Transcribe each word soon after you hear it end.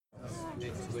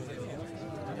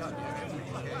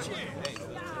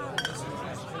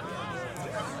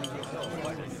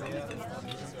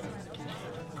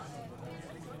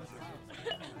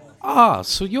Ah,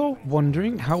 so you're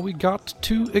wondering how we got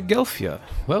to Agelphia.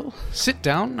 Well, sit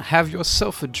down, have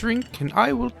yourself a drink, and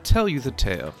I will tell you the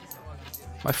tale.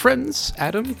 My friends,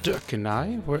 Adam, Dirk, and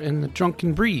I were in the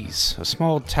Drunken Breeze, a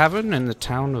small tavern in the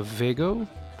town of Vago.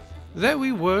 There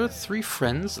we were, three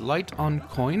friends, light on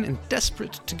coin and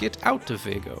desperate to get out of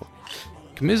Vago.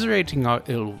 Commiserating our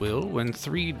ill will when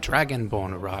three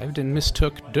Dragonborn arrived and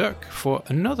mistook Dirk for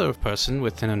another person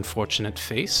with an unfortunate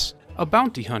face, a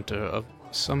bounty hunter of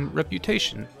some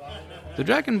reputation. The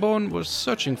Dragonborn was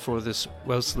searching for this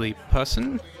Wellesley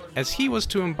person, as he was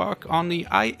to embark on the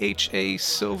IHA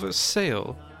Silver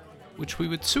Sail, which we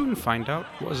would soon find out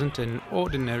wasn't an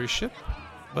ordinary ship,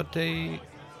 but a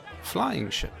flying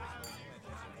ship.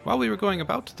 While we were going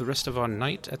about the rest of our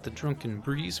night at the Drunken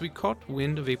Breeze, we caught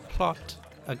wind of a plot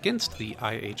against the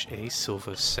IHA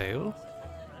Silver Sail,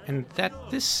 and that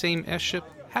this same airship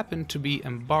happened to be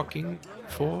embarking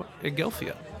for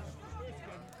Agelphia.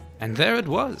 And there it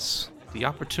was, the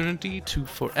opportunity to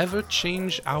forever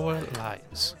change our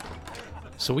lives.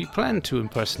 So we planned to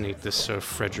impersonate this Sir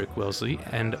Frederick Wellesley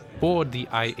and board the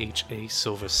IHA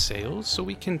Silver Sail so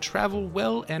we can travel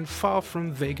well and far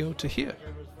from Vago to here,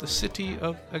 the city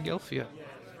of Agelphia.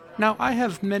 Now I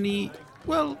have many,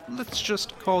 well, let's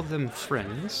just call them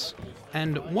friends,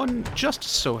 and one just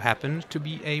so happened to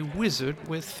be a wizard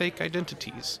with fake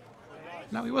identities.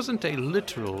 Now he wasn't a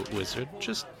literal wizard,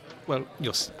 just, well,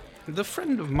 you'll see. The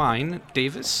friend of mine,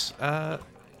 Davis,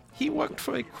 he worked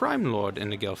for a crime lord in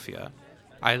Agelphia.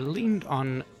 I leaned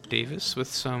on Davis with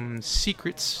some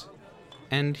secrets,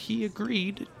 and he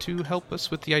agreed to help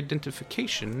us with the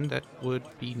identification that would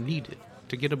be needed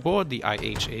to get aboard the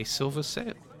IHA Silver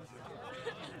Sail.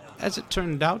 As it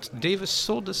turned out, Davis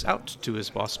sold us out to his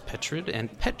boss Petrid,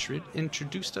 and Petrid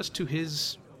introduced us to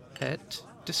his pet,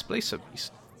 Displacer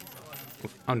Beast.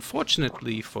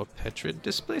 Unfortunately for Petrid,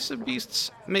 Displacer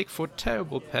Beasts make for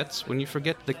terrible pets when you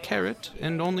forget the carrot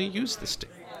and only use the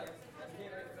stick.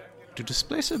 Do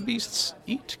Displacer Beasts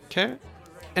eat carrot?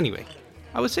 Anyway,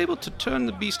 I was able to turn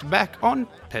the beast back on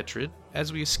Petrid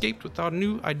as we escaped with our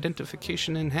new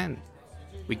identification in hand.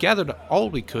 We gathered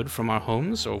all we could from our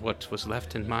homes, or what was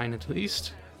left in mine at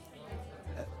least.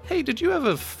 Hey, did you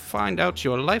ever find out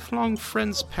your lifelong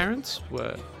friend's parents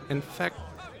were, in fact,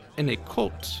 in a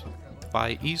cult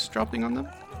by eavesdropping on them?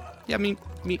 Yeah, me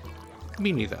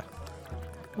neither.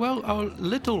 Well, our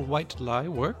little white lie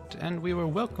worked, and we were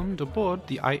welcomed aboard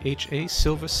the IHA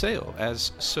Silver Sail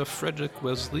as Sir Frederick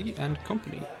Wellesley and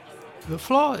company. The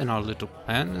flaw in our little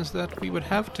plan is that we would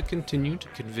have to continue to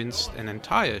convince an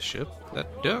entire ship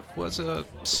that Dirk was a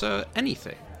Sir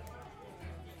Anything.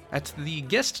 At the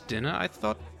guest dinner, I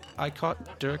thought I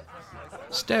caught Dirk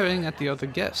staring at the other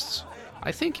guests.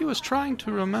 I think he was trying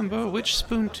to remember which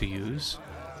spoon to use.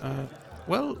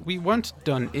 Well, we weren't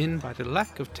done in by the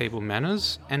lack of table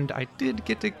manners, and I did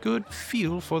get a good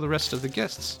feel for the rest of the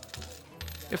guests.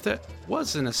 If there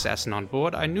was an assassin on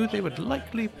board, I knew they would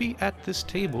likely be at this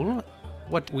table.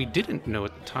 What we didn't know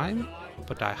at the time,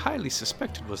 but I highly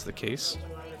suspected was the case,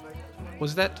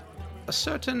 was that a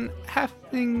certain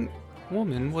halfling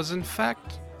woman was in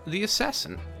fact the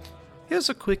assassin. Here's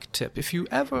a quick tip. If you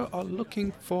ever are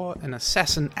looking for an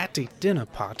assassin at a dinner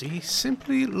party,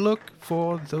 simply look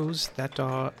for those that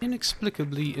are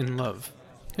inexplicably in love.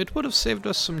 It would have saved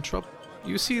us some trouble.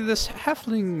 You see, this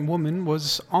halfling woman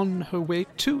was on her way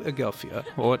to Agelphia,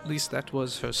 or at least that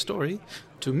was her story,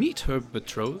 to meet her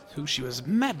betrothed, who she was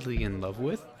madly in love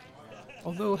with,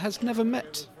 although has never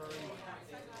met.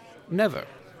 Never.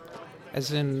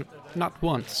 As in, not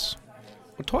once.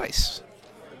 Or twice.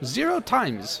 0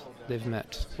 times they've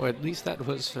met. Or at least that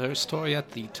was her story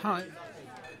at the time.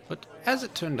 But as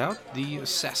it turned out, the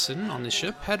assassin on the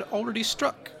ship had already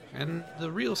struck, and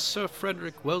the real Sir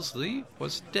Frederick Wellesley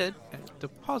was dead and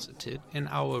deposited in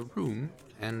our room,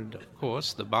 and of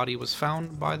course the body was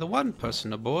found by the one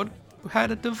person aboard who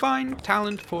had a divine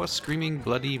talent for screaming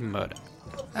bloody murder.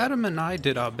 Adam and I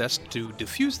did our best to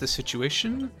defuse the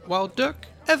situation, while Dirk,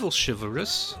 ever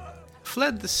chivalrous,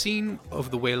 fled the scene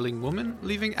of the wailing woman,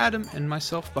 leaving Adam and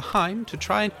myself behind to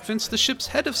try and convince the ship's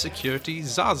head of security,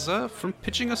 Zaza, from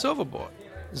pitching us overboard.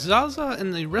 Zaza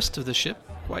and the rest of the ship,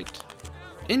 quite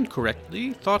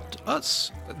incorrectly, thought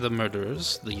us the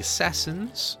murderers, the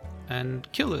assassins,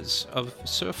 and killers of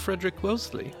Sir Frederick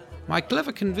Wellesley. My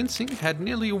clever convincing had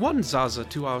nearly won Zaza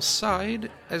to our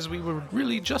side, as we were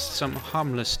really just some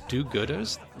harmless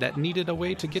do-gooders that needed a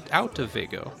way to get out of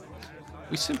Vago.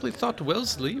 We simply thought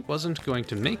Wellesley wasn't going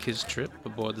to make his trip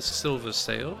aboard the Silver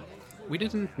Sail, We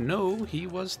didn't know he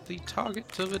was the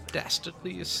target of a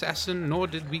dastardly assassin, nor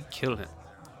did we kill him.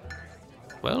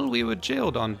 Well, we were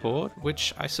jailed on board,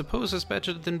 which I suppose is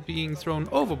better than being thrown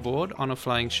overboard on a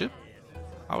flying ship.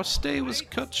 Our stay was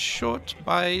cut short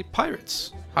by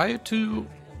pirates, hired to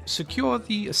secure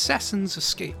the assassin's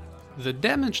escape. The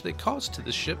damage they caused to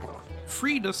the ship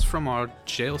freed us from our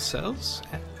jail cells,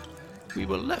 and we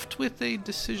were left with a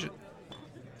decision.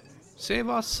 Save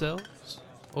ourselves,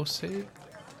 or save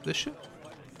the ship.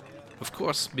 Of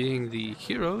course, being the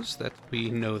heroes that we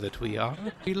know that we are,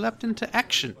 we leapt into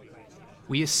action.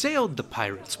 We assailed the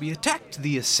pirates, we attacked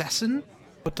the assassin,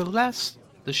 but alas,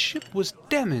 the ship was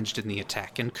damaged in the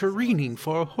attack and careening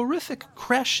for a horrific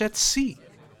crash at sea.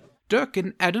 Dirk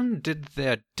and Adam did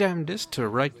their damnedest to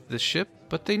right the ship,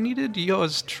 but they needed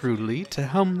yours truly to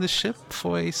helm the ship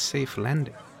for a safe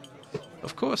landing.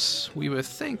 Of course, we were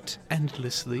thanked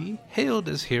endlessly, hailed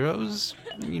as heroes,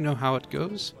 you know how it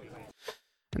goes.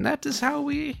 And that is how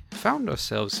we found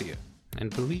ourselves here.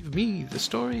 And believe me, the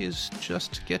story is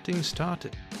just getting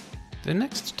started. The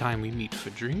next time we meet for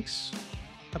drinks,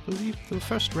 I believe the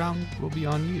first round will be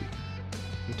on you.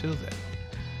 Until then.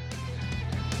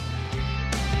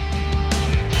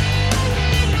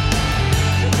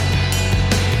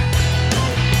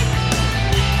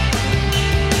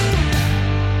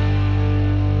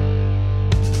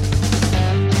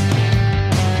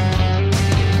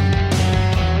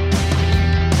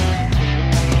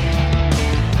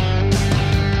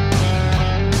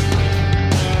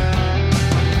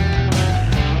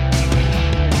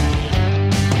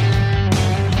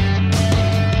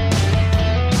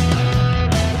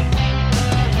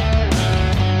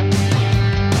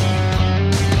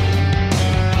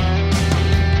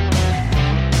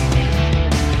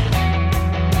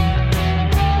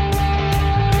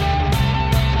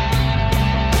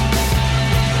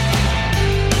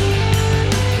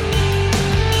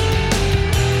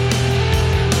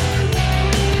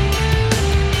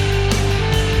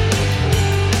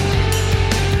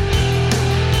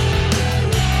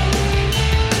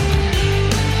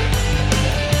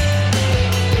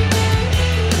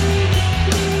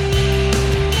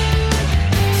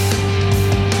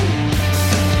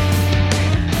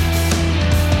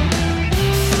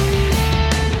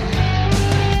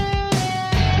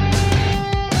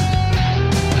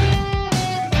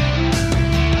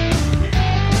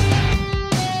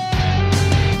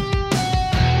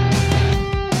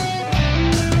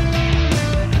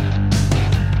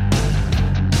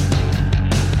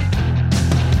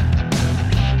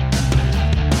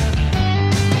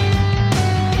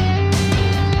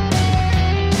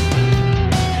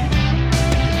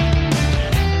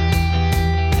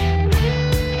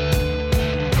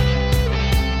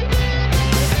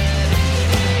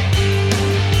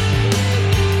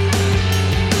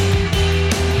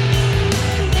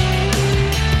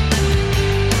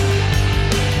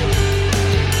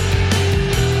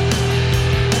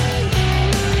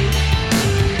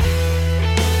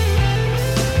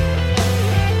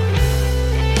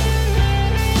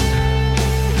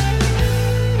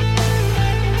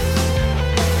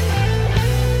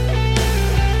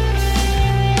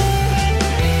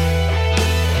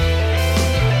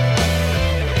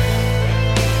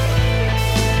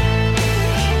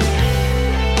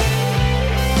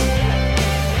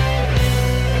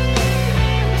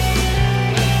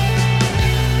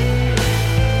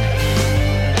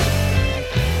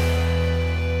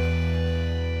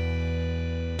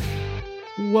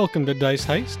 Welcome to Dice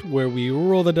Heist, where we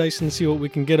roll the dice and see what we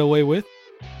can get away with.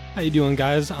 How you doing,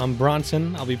 guys? I'm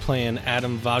Bronson. I'll be playing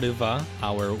Adam Vaduva,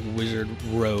 our wizard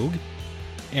rogue.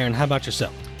 Aaron, how about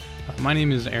yourself? My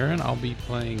name is Aaron. I'll be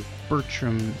playing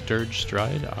Bertram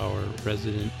Dirgestride, our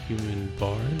resident human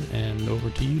bard, and over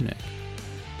to you, Nick.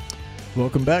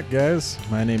 Welcome back, guys.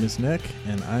 My name is Nick,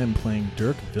 and I am playing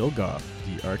Dirk Vilgoth,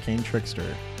 the arcane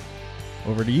trickster.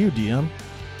 Over to you, DM.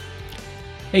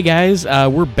 Hey guys,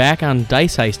 we're back on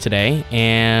Dice Heist today,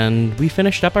 and we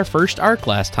finished up our first arc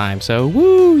last time, so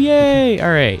woo, yay! All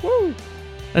right, woo.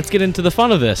 Let's get into the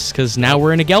fun of this, because now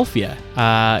we're in Agelphia.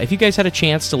 If you guys had a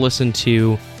chance to listen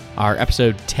to our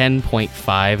episode 10.5,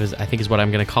 I think is what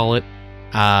I'm going to call it,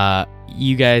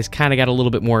 you guys kind of got a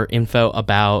little bit more info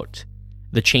about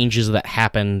the changes that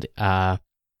happened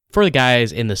for the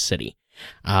guys in the city.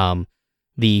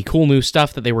 The cool new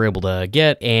stuff that they were able to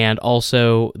get, and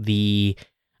also the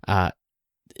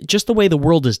just the way the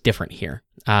world is different here.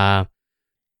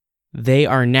 They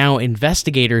are now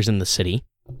investigators in the city,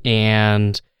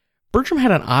 and Bertram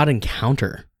had an odd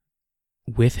encounter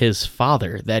with his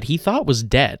father that he thought was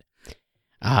dead.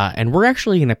 And we're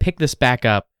actually going to pick this back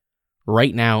up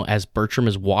right now as Bertram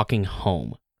is walking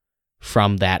home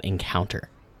from that encounter.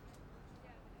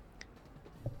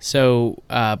 So,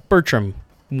 Bertram,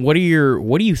 what are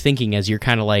you thinking as you're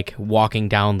kind of like walking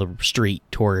down the street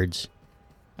towards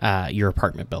your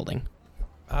apartment building?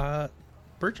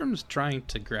 Bertram's trying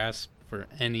to grasp for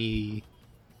any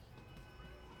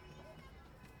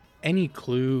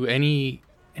clue, any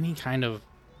kind of,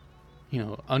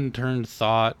 unturned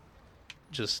thought,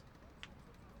 just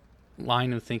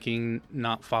line of thinking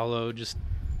not followed. Just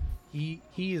he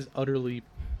is utterly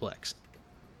perplexed.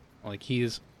 Like he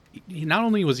not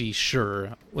only was he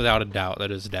sure without a doubt that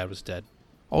his dad was dead,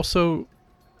 also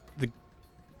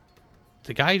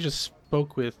the guy just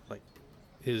spoke with like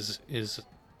his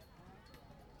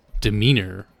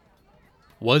demeanor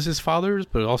was his father's,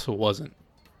 but it also wasn't.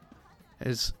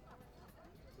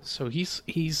 So he's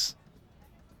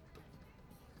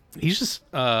just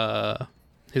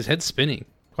his head's spinning,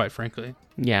 quite frankly.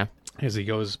 Yeah. As he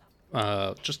goes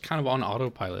just kind of on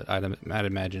autopilot, I'd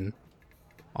imagine,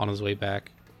 on his way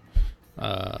back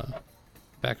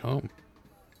home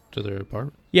to their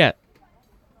apartment. Yeah.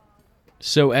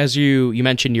 So as you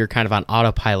mentioned, you're kind of on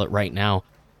autopilot right now.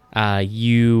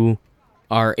 You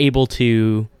are able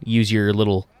to use your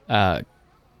little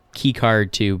key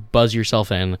card to buzz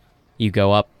yourself in. You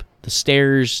go up the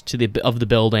stairs of the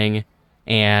building,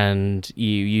 and you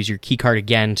use your key card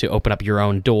again to open up your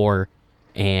own door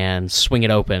and swing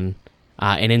it open.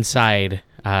 And inside,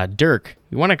 Dirk,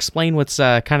 you want to explain what's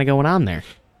kind of going on there?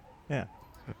 Yeah.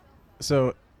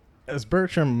 So, as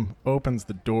Bertram opens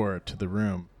the door to the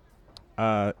room,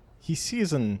 he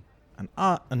sees an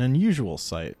unusual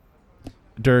sight.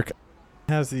 Dirk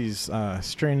has these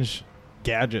strange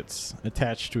gadgets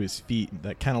attached to his feet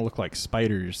that kind of look like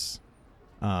spiders.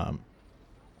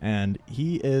 And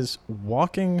he is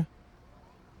walking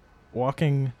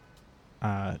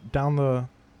down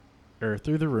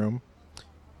through the room,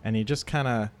 and he just kind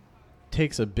of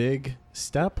takes a big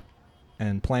step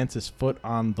and plants his foot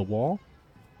on the wall.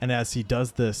 And as he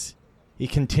does this, he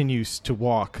continues to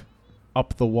walk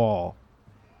up the wall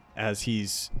as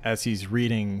he's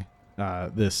reading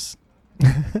this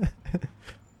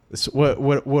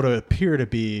what would appear to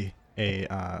be a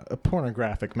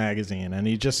pornographic magazine, and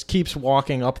he just keeps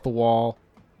walking up the wall,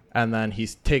 and then he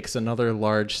takes another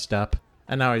large step,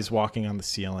 and now he's walking on the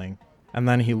ceiling, and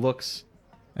then he looks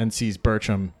and sees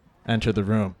Bertram enter the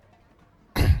room.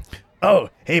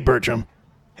 Oh, hey Bertram.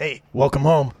 Hey, welcome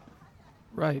home.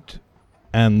 Right.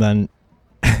 And then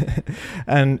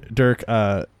and Dirk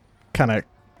kind of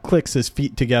clicks his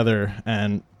feet together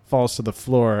and falls to the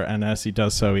floor, and as he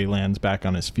does so, he lands back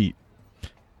on his feet,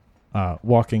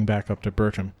 walking back up to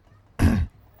Bertram.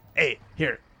 Hey,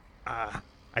 here, I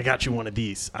got you one of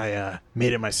these. I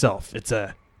made it myself. It's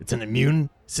an immune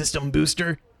system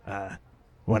booster.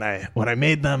 When I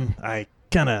made them, I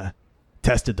kind of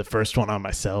tested the first one on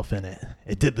myself, and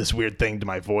it did this weird thing to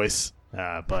my voice.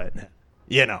 But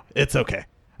it's okay.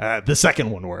 The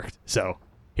second one worked. So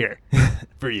here,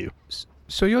 for you.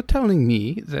 So you're telling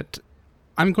me that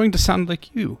I'm going to sound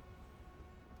like you?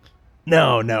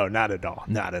 No, not at all.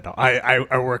 Not at all.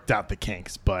 I worked out the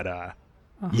kinks, but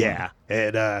yeah,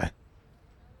 I've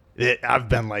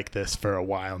been like this for a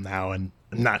while now, and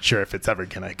I'm not sure if it's ever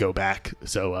gonna go back.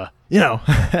 So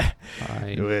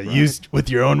used with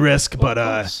your own risk, but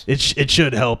it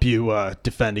should help you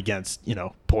defend against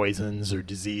poisons or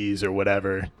disease or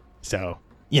whatever. So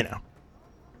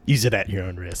use it at your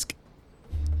own risk.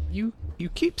 You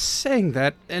keep saying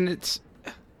that, and it's.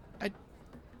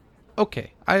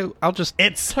 Okay, I'll just.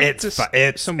 It's fine.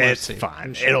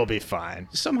 Sure. It'll be fine.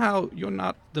 Somehow you're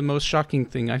not the most shocking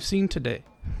thing I've seen today.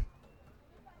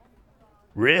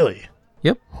 Really?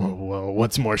 Yep. Well,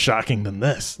 what's more shocking than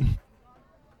this?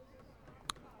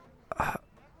 I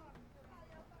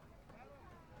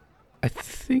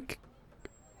think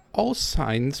all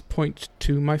signs point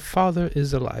to my father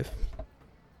is alive.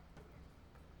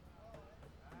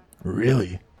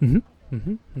 Really? Mm-hmm.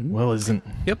 Mm-hmm. Mm-hmm. Well, isn't...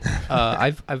 Yep.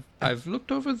 I've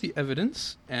looked over the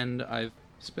evidence, and I've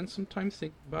spent some time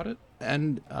thinking about it,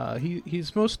 and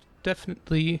he's most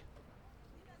definitely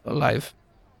alive.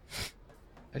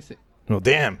 I think. Well,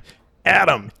 damn.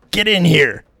 Adam, get in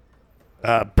here.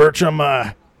 Bertram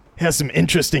has some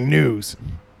interesting news.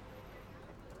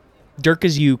 Dirk,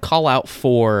 as you call out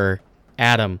for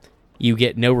Adam, you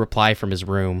get no reply from his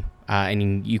room,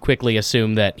 and you quickly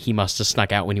assume that he must have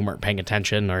snuck out when you weren't paying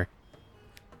attention, or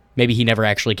maybe he never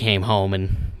actually came home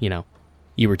and,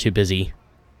 you were too busy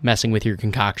messing with your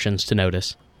concoctions to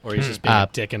notice. Or he's just being a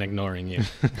dick and ignoring you.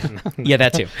 Yeah,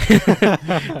 that too.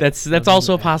 That's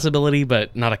also a possibility,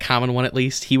 but not a common one at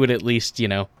least. He would at least,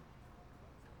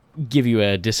 give you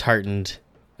a disheartened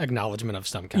acknowledgement of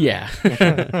some kind. Yeah.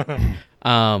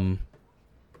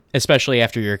 Especially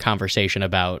after your conversation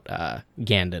about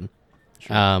Gandon.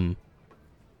 Sure.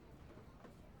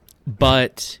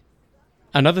 But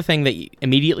another thing that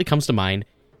immediately comes to mind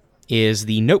is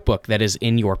the notebook that is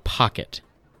in your pocket,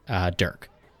 Dirk.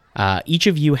 Each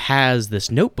of you has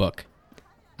this notebook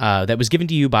that was given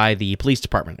to you by the police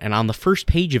department, and on the first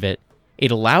page of it,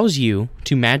 it allows you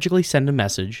to magically send a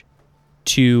message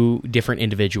to different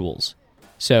individuals.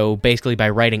 So basically by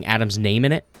writing Adam's name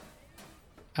in it,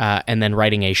 and then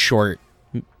writing a short,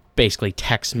 basically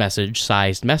text message,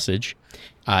 sized message,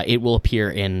 it will appear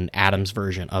in Adam's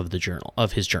version of the journal,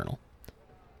 of his journal.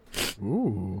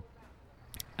 Ooh.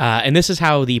 And this is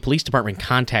how the police department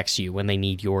contacts you when they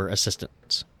need your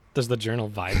assistance. Does the journal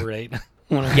vibrate?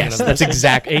 Yes, that's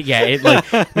exactly. Yeah, it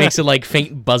like makes a like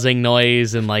faint buzzing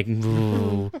noise and like.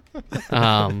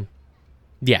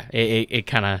 Yeah, it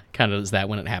kind of does that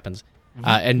when it happens,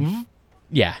 and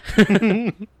yeah.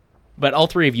 But all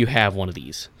three of you have one of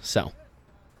these, so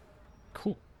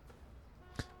Cool.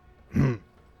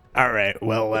 All right.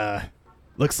 Well,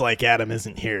 looks like Adam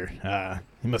isn't here.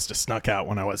 He must have snuck out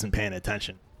when I wasn't paying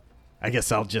attention. I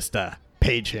guess I'll just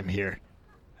page him here.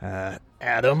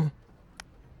 Adam,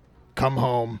 come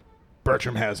home.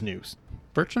 Bertram has news.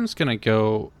 Bertram's gonna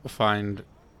go find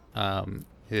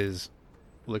his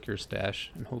liquor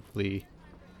stash, and hopefully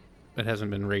it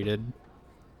hasn't been raided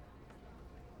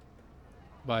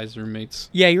by his roommates.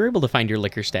 yeah, you're able to find your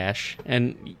liquor stash,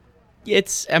 and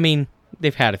it's. I mean,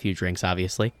 they've had a few drinks,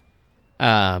 obviously,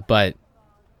 but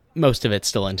most of it's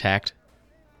still intact.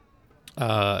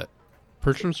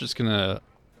 Bertram's just gonna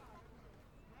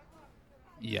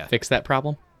Fix that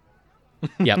problem.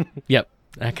 Yep.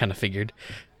 I kind of figured.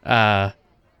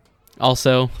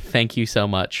 Also, thank you so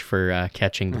much for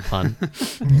catching the pun.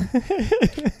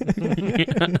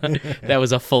 That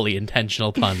was a fully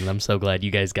intentional pun, and I'm so glad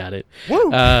you guys got it.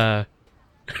 Woo!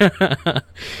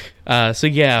 So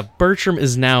yeah, Bertram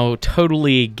is now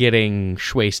totally getting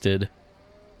shwasted,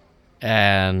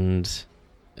 and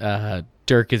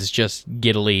Dirk is just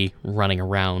giddily running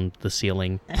around the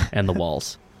ceiling and the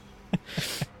walls.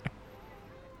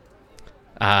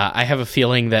 I have a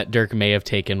feeling that Dirk may have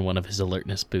taken one of his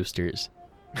alertness boosters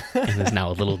and is now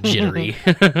a little jittery.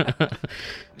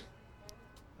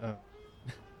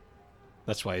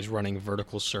 That's why he's running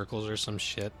vertical circles or some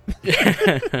shit.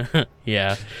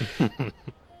 Yeah.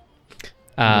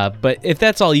 But if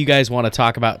that's all you guys want to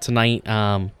talk about tonight,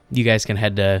 you guys can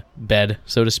head to bed,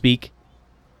 so to speak.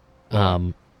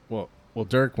 Well,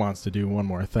 Dirk wants to do one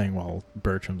more thing while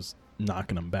Bertram's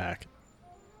knocking him back.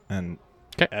 And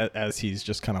as he's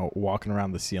just kind of walking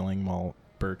around the ceiling while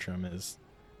Bertram is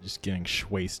just getting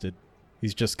shwasted,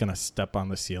 he's just going to step on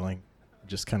the ceiling,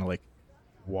 just kind of like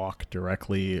walk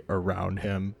directly around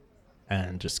him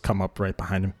and just come up right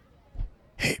behind him.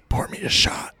 Hey, pour me a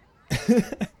shot.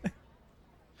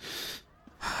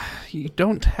 You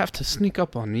don't have to sneak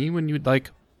up on me when you'd like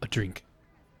a drink.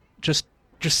 Just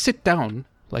sit down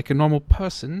like a normal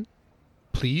person,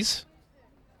 please.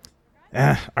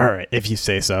 All right, if you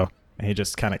say so. And he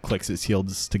just kind of clicks his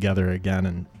heels together again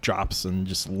and drops and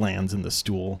just lands in the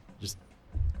stool just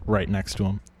right next to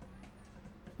him.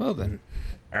 Well then,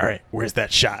 All right, where's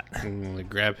that shot? I'm gonna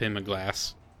grab him a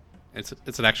glass.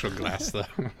 It's an actual glass though.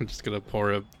 I'm just gonna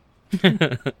pour a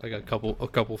like a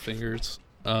couple fingers.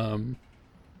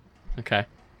 Okay.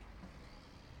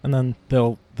 And then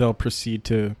they'll proceed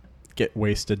to get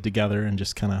wasted together and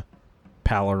just kind of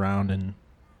pal around and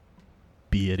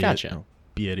be Gotcha.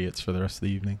 Be idiots for the rest of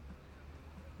the evening.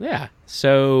 Yeah.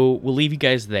 So we'll leave you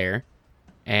guys there,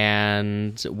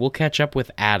 and we'll catch up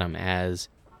with Adam as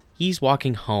he's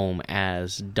walking home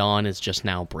as dawn is just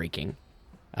now breaking.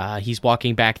 He's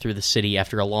walking back through the city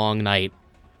after a long night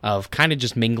of kind of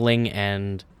just mingling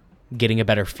and getting a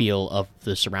better feel of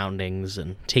the surroundings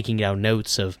and taking down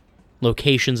notes of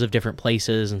locations of different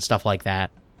places and stuff like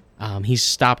that. He's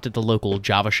stopped at the local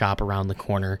Java shop around the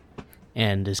corner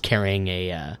and is carrying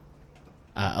a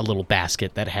little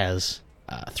basket that has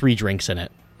 3 drinks in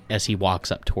it as he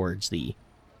walks up towards the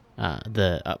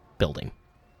building.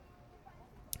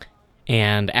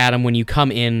 And Adam, when you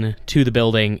come in to the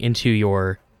building, into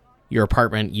your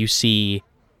apartment, you see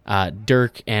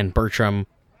Dirk and Bertram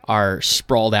are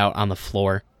sprawled out on the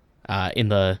floor in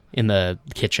the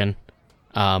kitchen.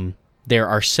 There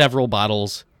are several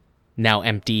bottles now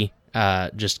empty,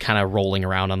 just kind of rolling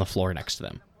around on the floor next to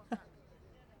them.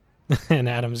 And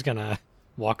Adam's gonna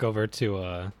walk over to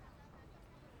a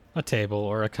table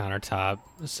or a countertop,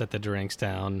 set the drinks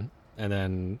down, and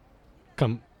then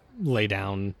come lay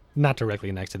down, not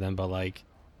directly next to them, but like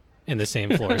in the same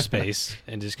floor space,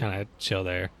 and just kind of chill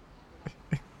there.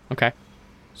 Okay.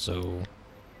 So,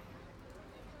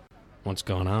 what's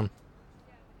going on?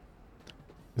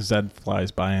 Zed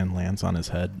flies by and lands on his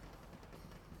head.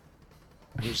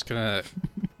 I'm just gonna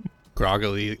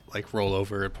groggily like roll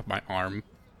over and put my arm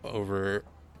over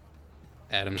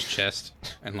Adam's chest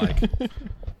and like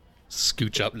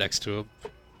scooch up next to him.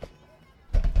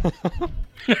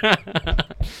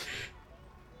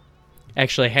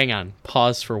 Actually, hang on.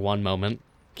 Pause for one moment.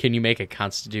 Can you make a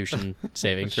Constitution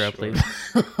saving throw, please?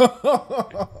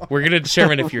 We're gonna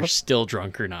determine if you're still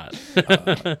drunk or not.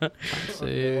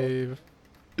 Save.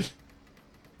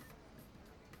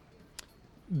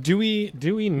 Do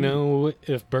we know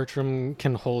if Bertram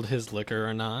can hold his liquor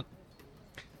or not?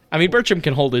 I mean, Bertram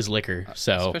can hold his liquor,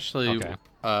 so Especially, okay.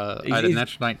 I had a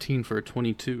natural 19 for a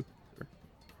 22.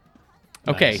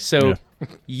 okay. Nice. So Yeah.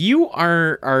 you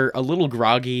are a little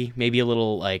groggy, maybe a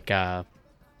little like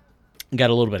got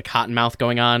a little bit of cotton mouth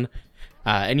going on,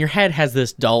 and your head has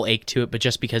this dull ache to it, but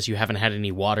just because you haven't had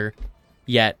any water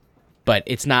yet. But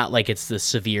it's not like it's the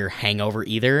severe hangover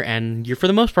either, and you're for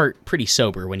the most part pretty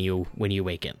sober when you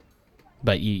wake in.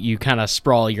 But you kind of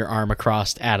sprawl your arm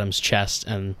across Adam's chest,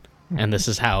 and this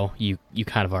is how you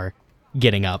kind of are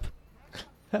getting up.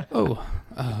 Oh,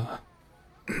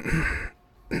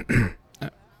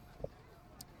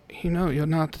 you're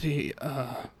not the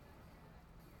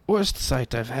worst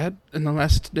sight I've had in the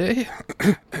last day.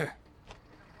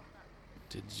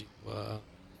 Did you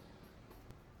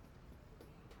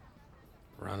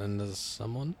run into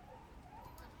someone?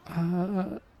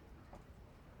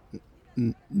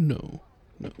 No.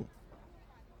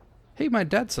 Hey, my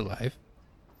dad's alive.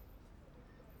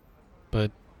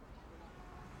 But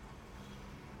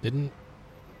didn't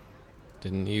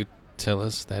you tell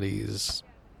us that he's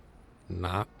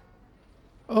not?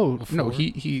 Oh, no, Before?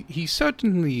 he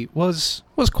certainly was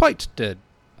quite dead.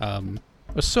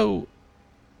 Or so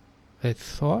I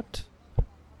thought.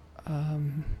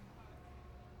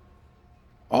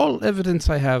 All evidence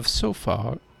I have so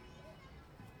far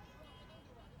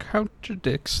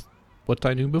contradicts what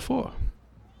I knew before.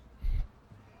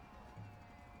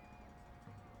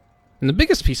 And the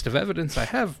biggest piece of evidence I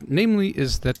have, namely,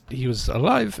 is that he was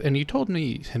alive, and he told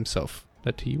me himself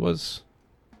that he was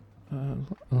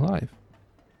alive.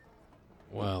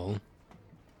 Well,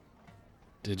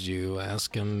 did you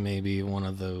ask him maybe one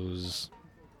of those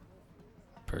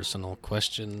personal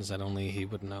questions that only he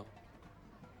would know?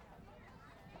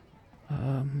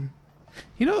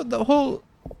 The whole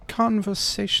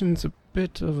conversation's a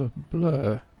bit of a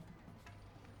blur.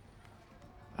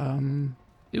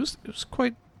 It was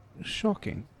quite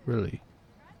shocking, really.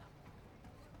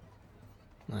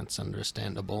 That's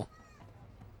understandable.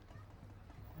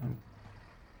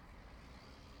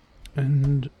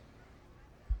 And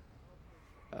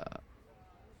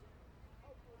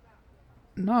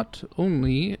not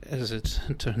only, as it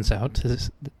turns out,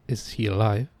 is he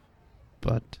alive,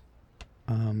 but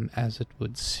as it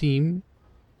would seem,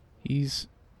 he's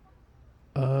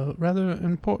rather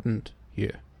important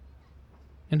here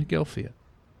in Agelphia.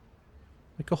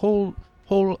 Like a whole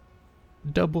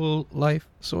double life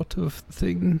sort of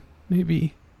thing,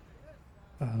 maybe.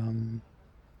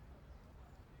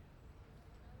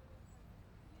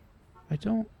 I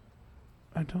don't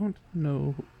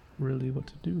know really what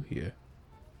to do here.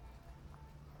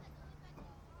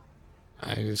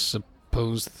 I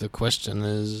suppose the question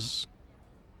is,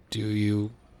 do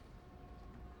you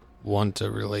want a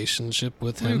relationship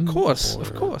with him? Of course.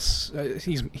 or-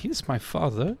 He's my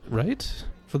father, right?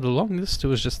 For the longest, it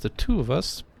was just the two of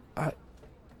us.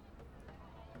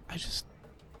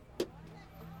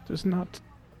 There's not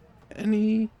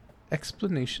any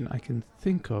explanation I can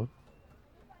think of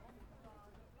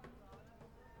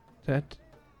that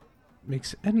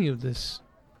makes any of this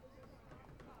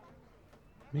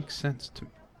make sense to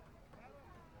me.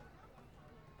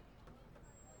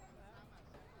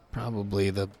 Probably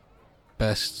the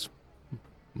best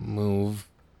move,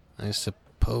 I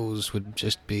suppose, would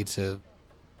just be to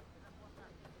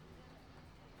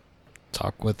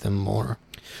talk with him more.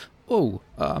 Oh,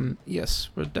 yes,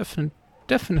 we're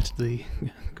definitely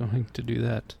going to do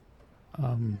that.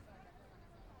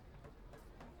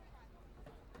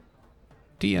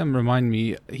 DM, remind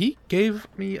me, he gave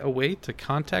me a way to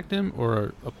contact him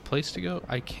or a place to go?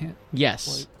 I can't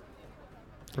Yes.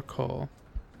 recall.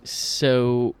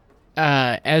 So,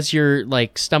 as you're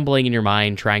like stumbling in your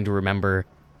mind, trying to remember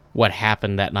what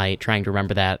happened that night, trying to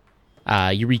remember that,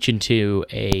 you reach into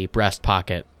a breast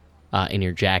pocket in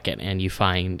your jacket and you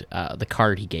find the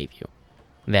card he gave you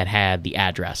that had the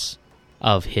address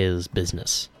of his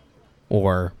business,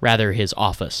 or rather his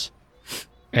office.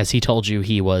 As he told you,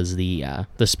 he was the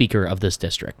speaker of this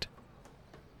district.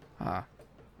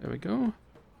 There we go.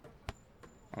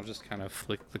 I'll just kind of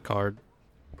flick the card.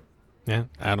 Yeah,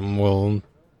 Adam will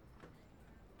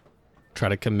try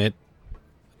to commit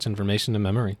its information to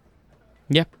memory.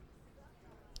 Yeah.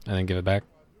 And then give it back.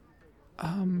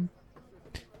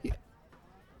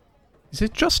 Is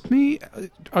it just me?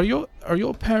 Are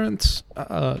your parents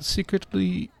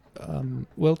secretly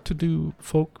well-to-do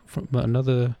folk from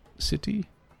another city?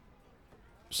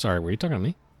 Sorry, were you talking to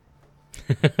me?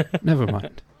 Never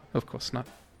mind. Of course not.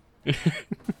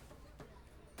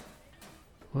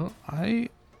 Well, I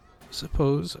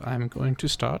suppose I'm going to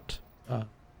start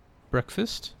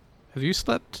breakfast. Have you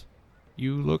slept?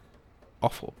 You look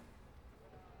awful.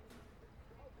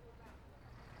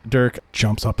 Dirk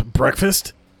jumps up.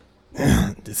 Breakfast?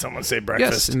 Did someone say Yes,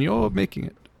 breakfast? and you're making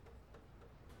it.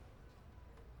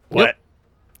 What?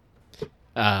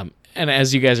 And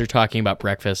as you guys are talking about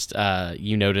breakfast,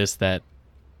 you notice that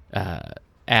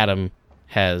Adam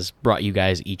has brought you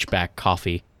guys each back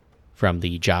coffee from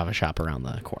the Java shop around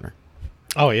the corner.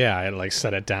 Oh, yeah, I like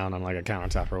set it down on like a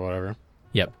countertop or whatever.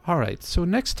 Yep. All right, so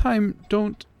next time,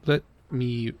 don't let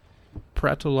me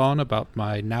prattle on about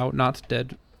my now not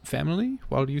dead family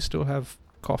while you still have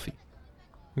coffee.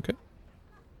 Okay?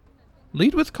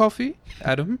 Lead with coffee,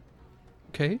 Adam.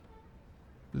 Okay?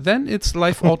 Then it's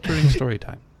life-altering story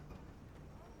time.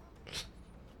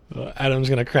 Adam's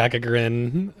gonna crack a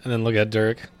grin and then look at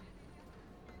Dirk.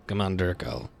 Come on, Dirk,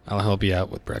 I'll help you out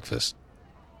with breakfast.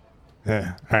 All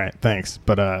right, thanks.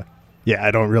 But yeah,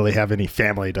 I don't really have any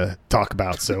family to talk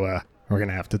about, so we're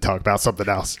gonna have to talk about something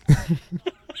else.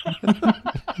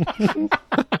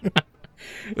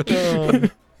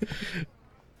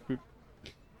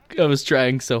 I was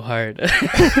trying so hard.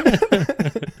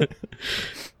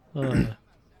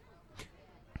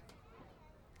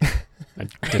 I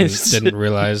didn't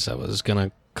realize I was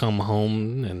gonna come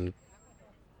home and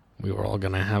we were all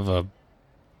gonna have a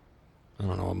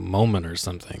moment or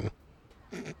something.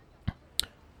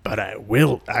 But I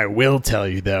will tell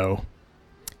you though,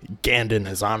 Gandon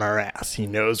is on our ass. He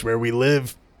knows where we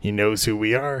live. He knows who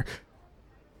we are.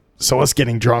 So us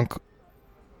getting drunk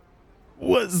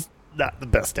was not the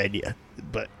best idea.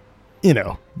 But, you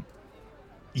know,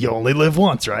 you only live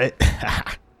once, right?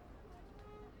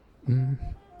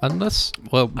 Unless,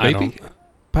 well, maybe,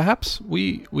 perhaps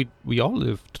we all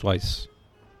live twice,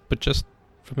 but just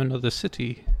from another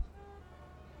city,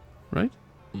 right?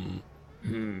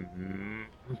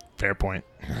 Fair point.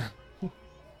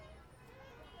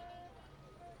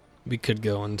 We could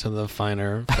go into the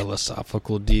finer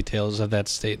philosophical details of that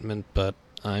statement, but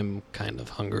I'm kind of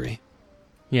hungry.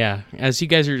 Yeah, as you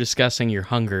guys are discussing your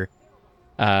hunger,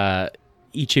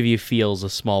 each of you feels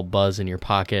a small buzz in your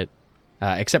pocket,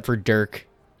 except for Dirk.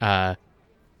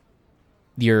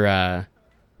 Your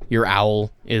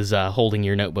owl is holding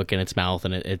your notebook in its mouth,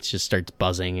 and it just starts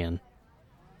buzzing, and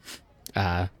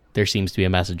there seems to be a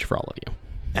message for all of you.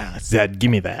 Zed, give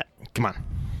me that. Come on.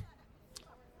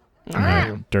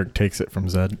 Dirk takes it from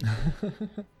Zed.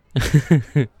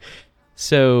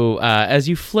 So as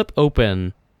you flip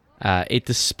open, it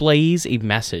displays a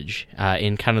message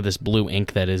in kind of this blue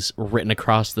ink that is written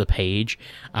across the page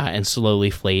and slowly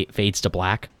fades to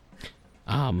black.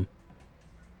 And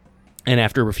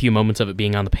after a few moments of it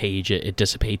being on the page, it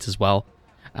dissipates as well.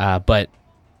 But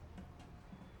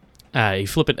you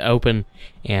flip it open,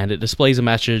 and it displays a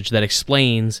message that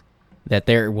explains that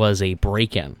there was a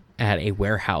break-in at a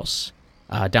warehouse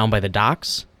down by the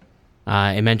docks.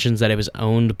 It mentions that it was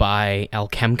owned by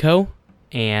Alchemco,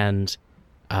 and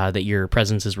that your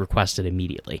presence is requested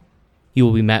immediately. You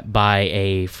will be met by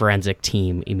a forensic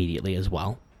team immediately as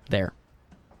well there.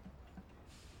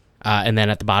 And then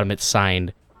at the bottom it's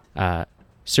signed Sir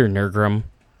Nergrim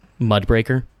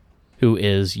Mudbreaker, who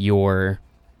is your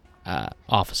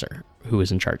officer who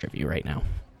is in charge of you right now.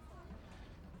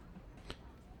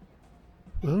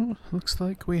 Well, looks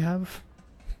like we have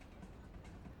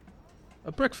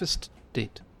a breakfast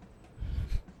date.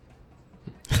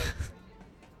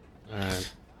 All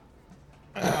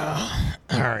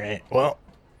right. Well,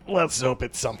 let's hope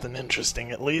it's something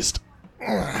interesting at least.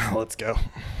 Let's go.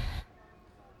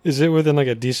 Is it within like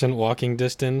a decent walking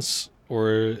distance,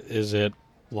 or is it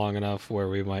long enough where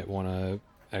we might want to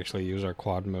actually use our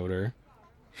quad motor?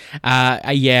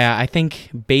 Yeah, I think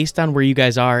based on where you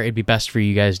guys are, it'd be best for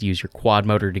you guys to use your quad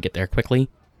motor to get there quickly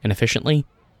and efficiently.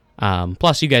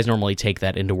 Plus, you guys normally take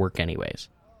that into work anyways.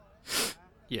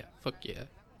 Yeah, fuck yeah.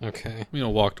 Okay. We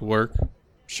don't walk to work.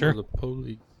 Sure. The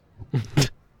police.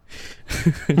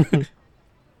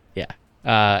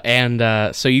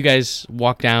 Yeah. So you guys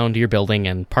walk down to your building,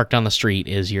 and parked on the street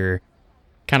is your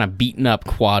kind of beaten up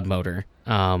quad motor.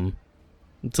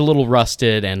 It's a little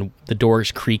rusted, and the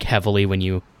doors creak heavily when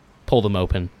you pull them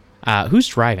open. Who's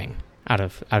driving? Out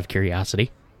of curiosity.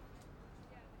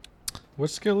 What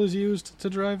skill is used to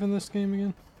drive in this game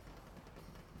again?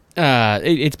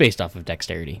 It's based off of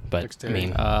dexterity, but Dexterity. I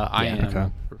mean, I yeah. am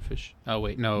Okay. proficient. Oh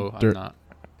wait, no, I'm Dirt. not.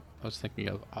 I was thinking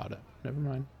of auto. Never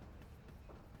mind.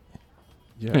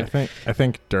 Yeah, I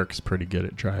think Dirk's pretty good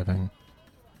at driving.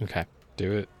 Okay.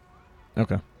 Do it.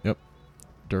 Okay. Yep.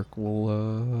 Dirk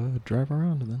will drive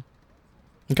around then.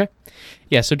 Okay.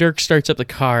 Yeah, so Dirk starts up the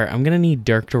car. I'm going to need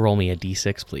Dirk to roll me a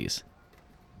d6, please.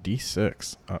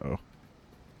 D6. Uh-oh.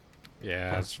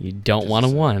 Yeah, it's You don't want a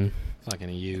 1. not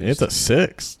going to use. It's a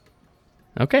 6.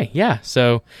 Okay, yeah.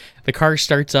 So the car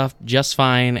starts off just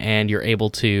fine, and you're able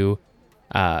to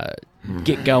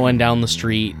get going down the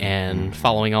street and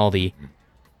following all the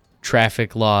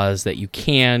traffic laws that you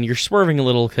can. You're swerving a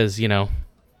little because, you're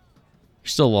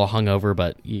still a little hungover,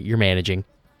 but you're managing.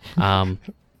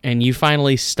 And you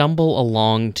finally stumble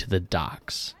along to the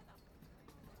docks.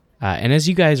 And as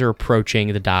you guys are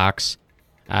approaching the docks,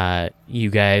 you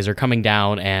guys are coming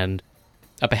down, and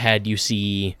up ahead you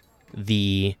see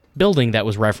the building that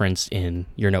was referenced in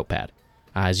your notepad,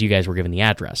 as you guys were given the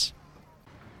address.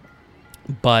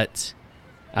 But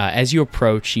as you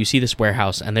approach, you see this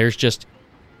warehouse, and there's just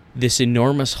this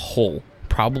enormous hole,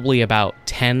 probably about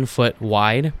 10 foot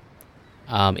wide,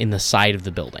 in the side of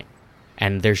the building.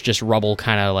 And there's just rubble,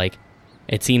 kind of like,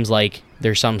 it seems like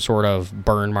there's some sort of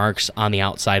burn marks on the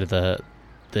outside of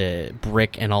the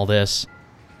brick and all this.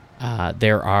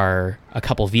 There are a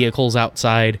couple vehicles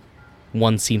outside.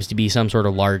 One seems to be some sort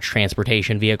of large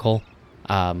transportation vehicle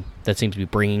that seems to be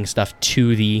bringing stuff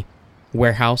to the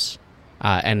warehouse.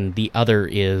 And the other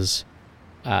is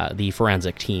the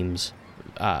forensic team's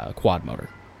quad motor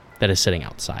that is sitting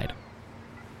outside.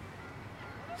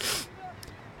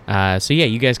 So yeah,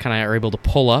 you guys kind of are able to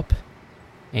pull up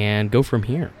and go from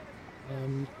here.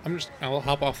 I'll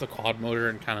hop off the quad motor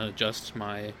and kind of adjust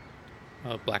my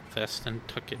black vest and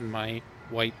tuck in my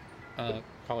white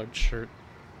collared shirt.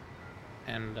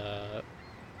 And I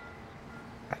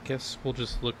guess we'll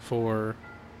just look for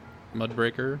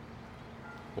Mudbreaker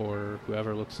or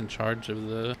whoever looks in charge of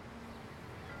the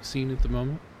scene at the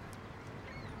moment.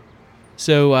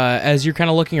 So as you're kind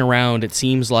of looking around, it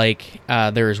seems like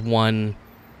there's one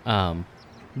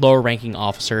lower-ranking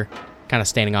officer kind of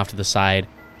standing off to the side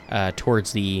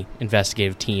towards the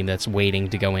investigative team that's waiting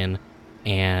to go in.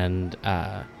 And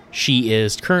she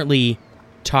is currently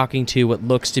talking to what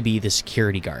looks to be the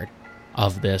security guard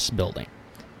of this building.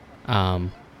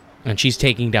 And she's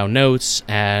taking down notes,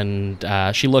 and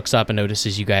she looks up and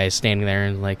notices you guys standing there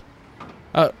and like,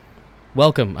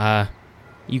 welcome.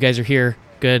 You guys are here.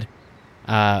 Good.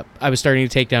 I was starting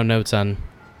to take down notes on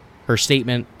her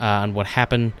statement on what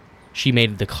happened. She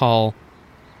made the call,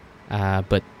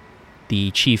 but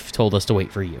the chief told us to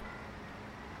wait for you.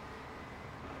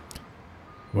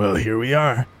 Well, here we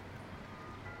are.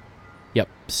 Yep.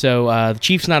 So the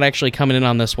chief's not actually coming in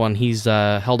on this one. He's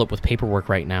held up with paperwork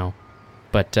right now.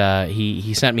 But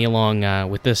he sent me along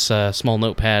with this small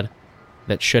notepad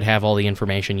that should have all the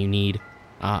information you need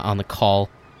on the call.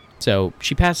 So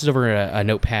she passes over a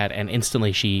notepad, and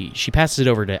instantly she passes it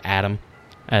over to Adam,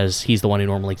 as he's the one who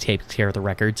normally takes care of the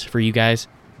records for you guys.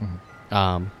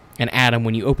 Mm-hmm. And Adam,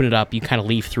 when you open it up, you kind of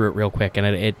leaf through it real quick, and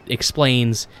it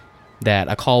explains that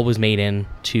a call was made in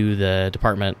to the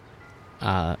department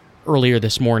earlier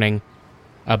this morning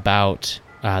about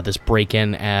this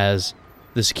break-in, as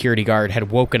the security guard had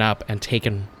woken up and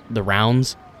taken the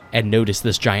rounds and noticed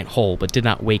this giant hole, but did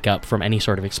not wake up from any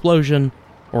sort of explosion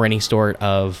or any sort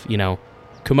of,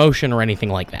 commotion or anything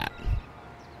like that.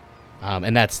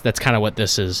 And that's kind of what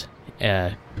this is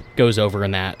goes over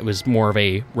in that. It was more of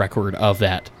a record of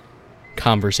that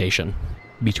conversation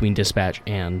between dispatch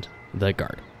and the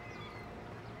guard.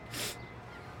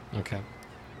 Okay.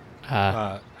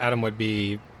 Adam would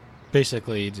be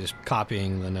basically just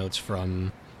copying the notes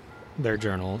from their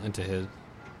journal into his.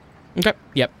 Okay.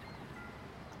 Yep.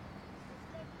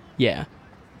 Yeah.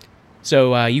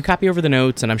 So you copy over the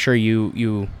notes, and I'm sure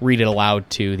you read it aloud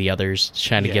to the others,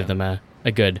 trying to give them a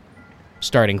good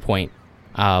starting point.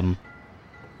 And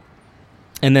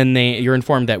then you're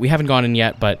informed that we haven't gone in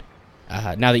yet, but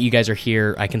now that you guys are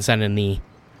here, I can send in the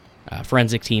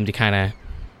forensic team to kind of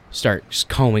start just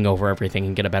combing over everything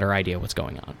and get a better idea of what's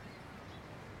going on.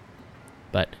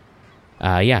 But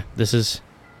yeah,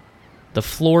 the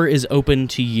floor is open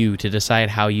to you to decide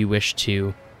how you wish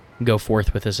to go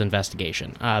forth with this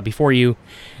investigation. Before you,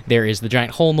 there is the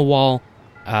giant hole in the wall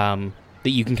that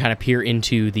you can kind of peer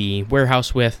into the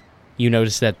warehouse with. You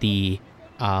notice that the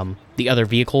other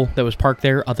vehicle that was parked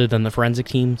there, other than the forensic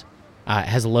teams,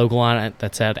 has a logo on it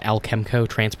that said Alchemco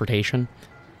Transportation.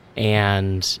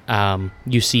 and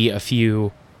you see a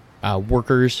few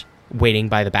workers waiting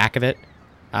by the back of it,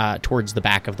 towards the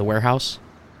back of the warehouse,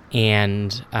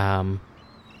 and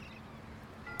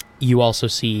you also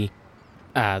see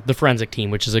the forensic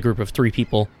team, which is a group of 3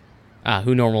 people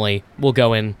who normally will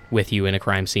go in with you in a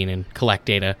crime scene and collect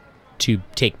data to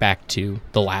take back to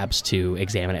the labs to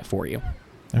examine it for you.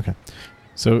 Okay.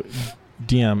 So,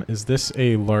 DM, is this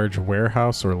a large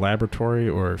warehouse or laboratory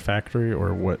or factory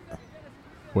or what?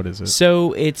 What is it?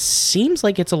 So it seems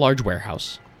like it's a large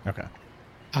warehouse. Okay.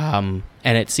 And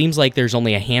it seems like there's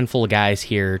only a handful of guys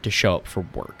here to show up for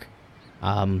work.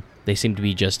 They seem to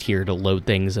be just here to load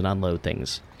things and unload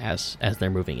things as they're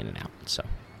moving in and out. So.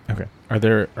 Okay. Are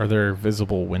there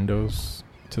visible windows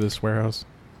to this warehouse?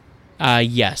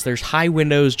 Yes, there's high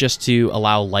windows just to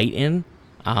allow light in.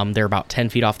 They're about 10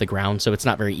 feet off the ground, so it's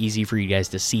not very easy for you guys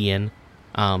to see in.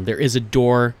 There is a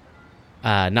door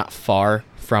not far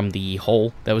from the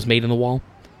hole that was made in the wall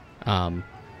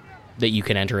that you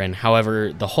can enter in.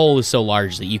 However, the hole is so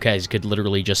large that you guys could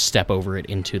literally just step over it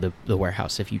into the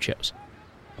warehouse if you chose.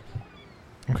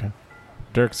 Okay.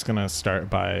 Dirk's going to start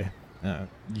by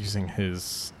using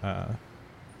his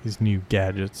new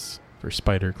gadgets for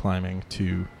spider climbing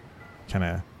to kind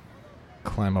of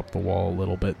climb up the wall a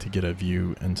little bit to get a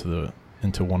view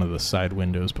into one of the side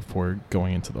windows before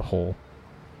going into the hole.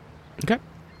 Okay.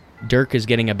 Dirk is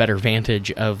getting a better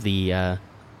vantage of the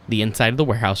inside of the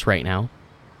warehouse right now.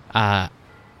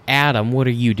 Adam, what are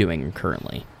you doing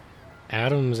currently?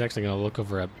 Adam's actually going to look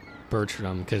over at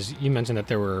Bertram, because you mentioned that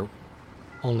there were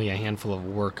only a handful of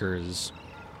workers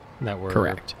that were...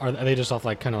 Correct. Are they just off,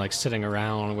 like, kind of like sitting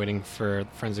around waiting for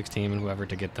the forensics team and whoever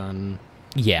to get done?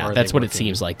 Yeah, that's what it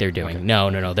seems like they're doing. Okay.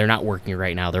 No, they're not working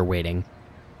right now. They're waiting,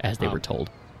 as they were told.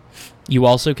 You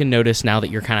also can notice now that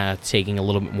you're kind of taking a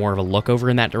little bit more of a look over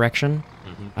in that direction,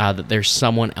 that there's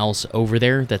someone else over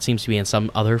there that seems to be in some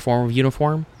other form of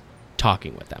uniform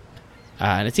talking with them.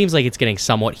 And it seems like it's getting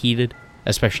somewhat heated,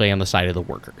 especially on the side of the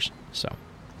workers. So,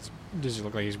 Does he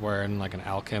look like he's wearing, like, an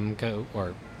Alchem coat?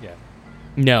 Or, yeah.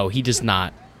 no, he does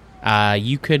not.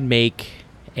 You could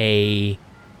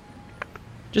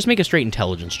just make a straight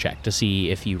intelligence check to see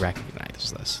if you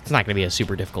recognize this. It's not going to be a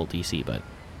super difficult DC, but...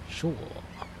 Sure.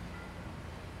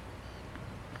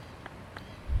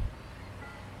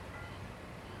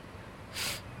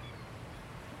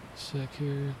 Sec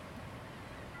here.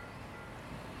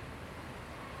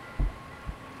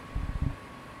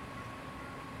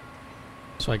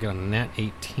 So I got a nat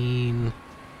 18.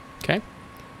 Okay.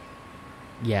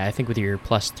 Yeah, I think with your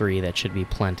 +3, that should be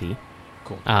plenty.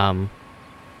 Cool.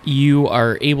 You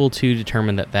are able to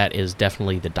determine that is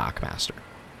definitely the dockmaster,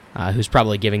 who's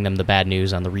probably giving them the bad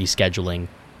news on the rescheduling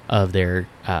of their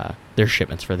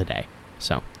shipments for the day.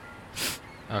 So,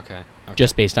 Okay.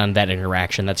 just based on that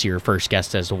interaction, that's your first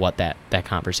guess as to what that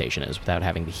conversation is without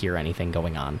having to hear anything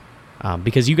going on.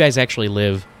 Because you guys actually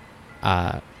live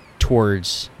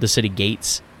towards the city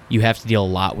gates, you have to deal a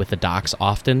lot with the docks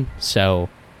often, so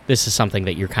this is something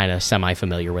that you're kind of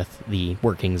semi-familiar with, the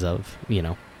workings of,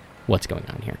 what's going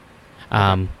on here.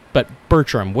 But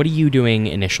Bertram, what are you doing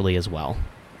initially as well?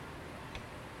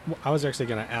 Well, I was actually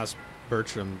going to ask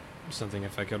Bertram something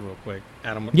if I could real quick.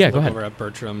 Adam, Yeah, look go ahead. over at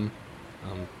Bertram.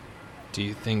 Do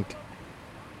you think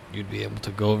you'd be able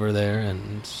to go over there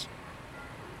and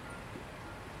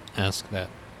ask that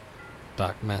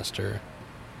dockmaster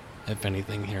if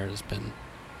anything here has been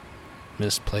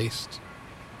misplaced?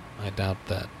 I doubt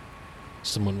that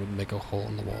someone would make a hole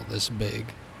in the wall this big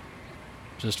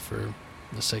just for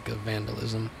the sake of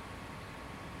vandalism.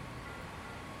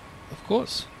 Of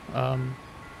course.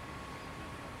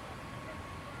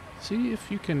 See if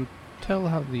you can tell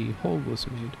how the hole was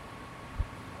made.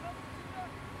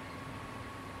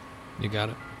 You got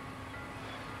it?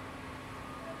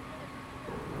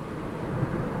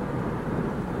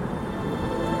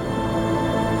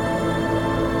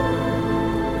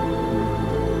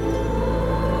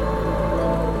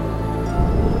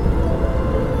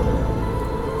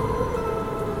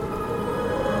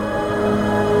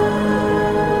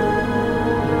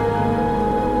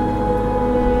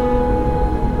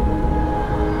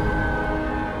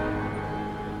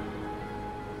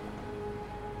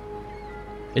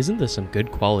 Isn't this some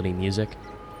good quality music?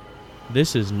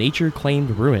 This is Nature Claimed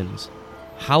Ruins,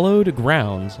 Hallowed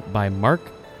Grounds by Mark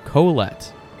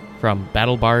Colette from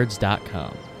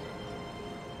BattleBards.com.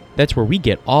 That's where we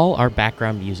get all our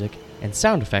background music and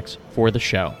sound effects for the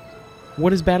show.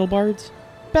 What is BattleBards?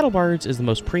 BattleBards is the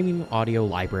most premium audio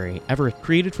library ever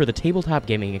created for the tabletop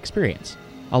gaming experience,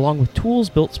 along with tools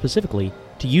built specifically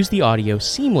to use the audio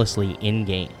seamlessly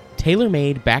in-game.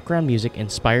 Tailor-made background music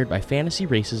inspired by fantasy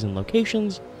races and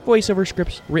locations, voiceover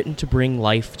scripts written to bring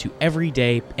life to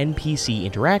everyday NPC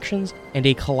interactions, and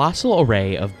a colossal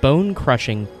array of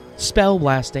bone-crushing,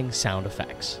 spell-blasting sound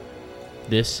effects.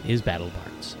 This is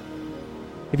BattleBards.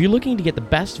 If you're looking to get the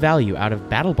best value out of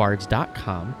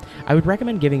BattleBards.com, I would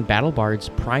recommend giving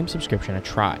BattleBards Prime subscription a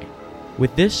try.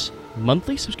 With this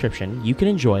monthly subscription, you can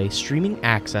enjoy streaming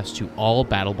access to all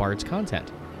BattleBards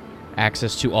content,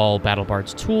 access to all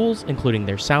BattleBards tools, including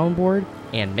their soundboard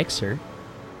and mixer,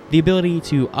 the ability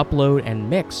to upload and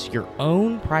mix your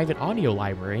own private audio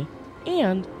library,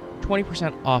 and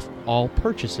 20% off all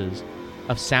purchases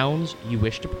of sounds you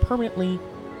wish to permanently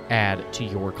add to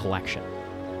your collection.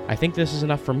 I think this is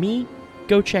enough for me.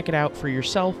 Go check it out for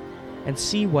yourself and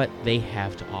see what they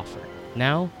have to offer.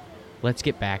 Now, let's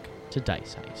get back to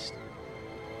Dice Heist.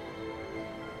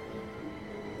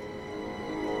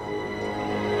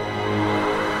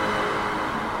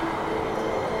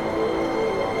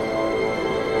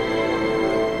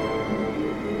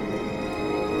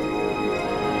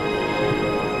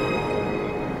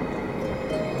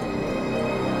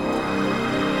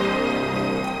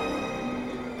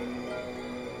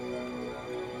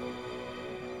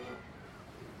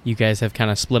 You guys have kind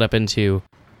of split up into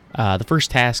the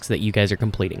first tasks that you guys are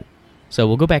completing. So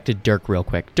we'll go back to Dirk real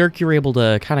quick. Dirk, you're able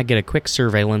to kind of get a quick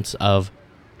surveillance of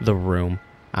the room.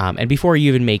 And before you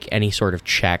even make any sort of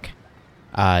check,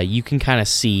 you can kind of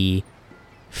see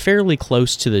fairly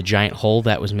close to the giant hole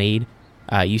that was made.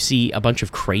 You see a bunch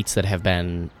of crates that have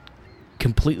been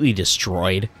completely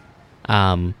destroyed.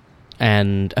 And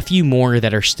a few more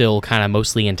that are still kind of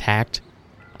mostly intact.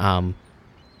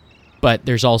 But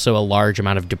there's also a large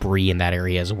amount of debris in that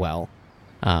area as well,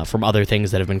 from other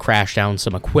things that have been crashed down,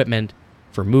 some equipment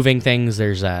for moving things.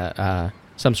 There's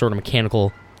some sort of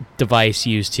mechanical device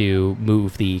used to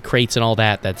move the crates and all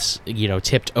that that's,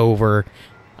 tipped over.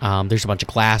 There's a bunch of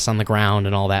glass on the ground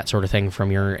and all that sort of thing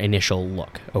from your initial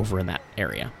look over in that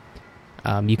area.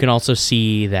 You can also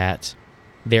see that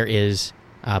there is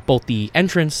both the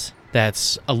entrance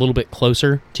that's a little bit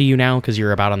closer to you now because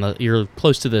you're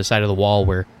close to the side of the wall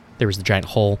where there was the giant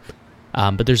hole,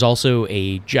 but there's also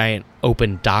a giant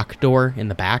open dock door in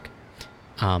the back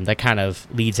that kind of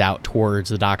leads out towards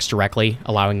the docks directly,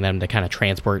 allowing them to kind of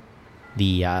transport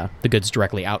the goods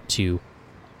directly out to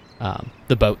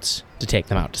the boats to take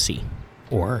them out to sea,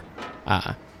 or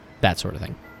that sort of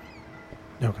thing.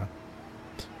 Okay.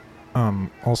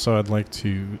 Also, I'd like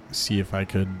to see if I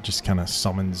could just kind of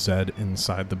summon Zed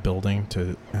inside the building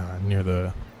to near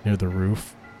the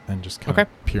roof. And just kind of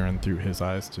peering through his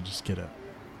eyes to just get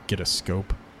a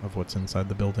scope of what's inside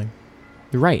the building.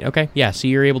 Right, okay. Yeah, so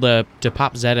you're able to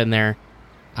pop Zed in there,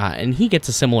 and he gets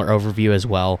a similar overview as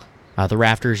well. The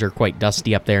rafters are quite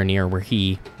dusty up there near where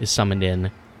he is summoned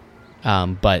in.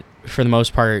 But for the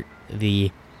most part,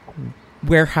 the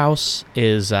warehouse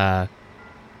is, kind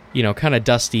of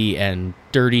dusty and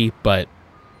dirty, but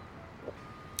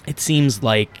it seems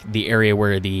like the area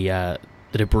where the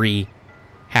debris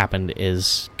happened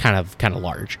is kind of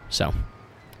large. So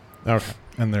okay,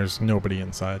 and there's nobody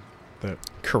inside.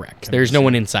 Correct. There's no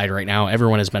one inside right now.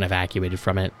 Everyone has been evacuated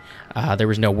from it. There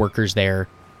was no workers there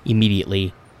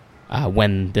immediately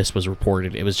when this was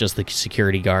reported. It was just the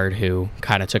security guard who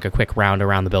kind of took a quick round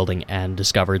around the building and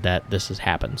discovered that this has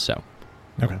happened. So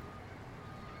okay,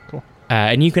 cool.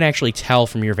 And you can actually tell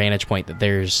from your vantage point that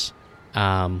there's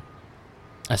a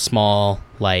small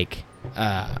what's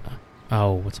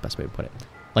the best way to put it?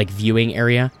 Viewing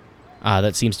area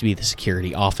that seems to be the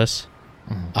security office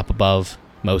up above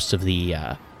most of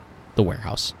the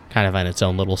warehouse, kind of on its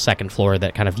own little second floor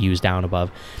that kind of views down above.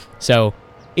 So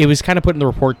it was kind of put in the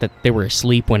report that they were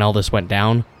asleep when all this went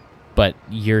down, but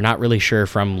you're not really sure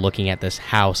from looking at this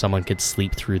how someone could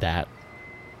sleep through that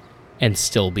and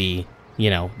still be,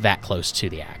 that close to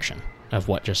the action of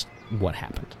what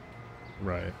happened.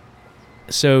 Right.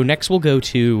 So next we'll go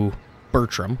to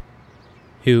Bertram,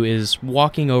 who is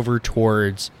walking over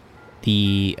towards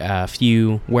the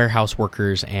few warehouse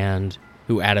workers and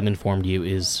who Adam informed you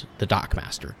is the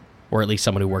dockmaster, or at least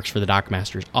someone who works for the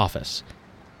dockmaster's office.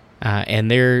 And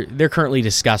they're currently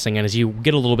discussing, and as you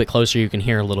get a little bit closer, you can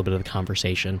hear a little bit of the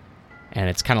conversation. And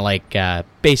it's kind of like,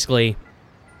 basically,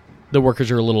 the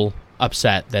workers are a little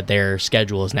upset that their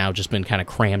schedule has now just been kind of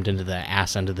crammed into the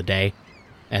ass end of the day,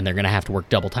 and they're going to have to work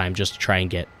double time just to try and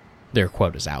get their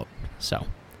quotas out. So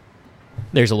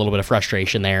there's a little bit of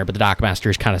frustration there, but the dockmaster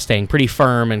is kind of staying pretty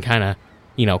firm and kind of,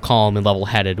 calm and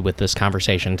level-headed with this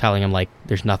conversation, telling him,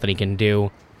 there's nothing he can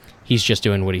do. He's just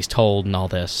doing what he's told and all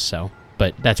this, so.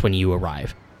 But that's when you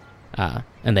arrive,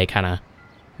 and they kind of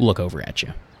look over at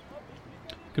you.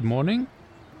 Good morning.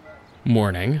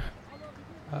 Morning.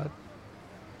 Are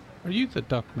you the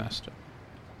dockmaster?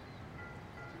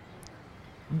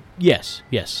 Yes.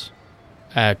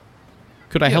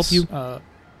 Could I help you?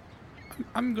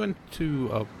 I'm going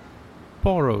to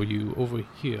borrow you over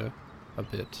here a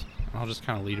bit. I'll just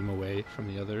kind of lead him away from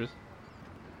the others,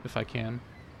 if I can.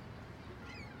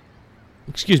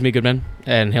 Excuse me, Goodman.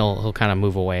 And he'll kind of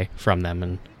move away from them.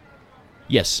 And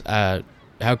yes, how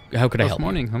could I help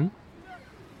Morning,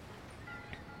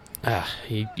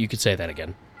 you? You could say that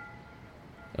again.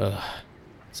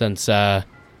 Since the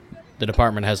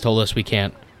department has told us we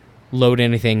can't load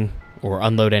anything or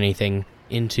unload anything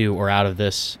into or out of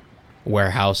this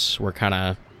warehouse, we're kind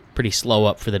of pretty slow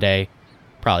up for the day.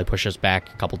 Probably push us back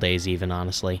a couple days even,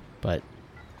 honestly. But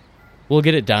we'll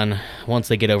get it done once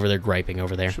they get over their griping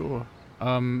over there. Sure.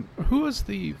 Who was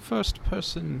the first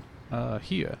person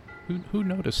here? Who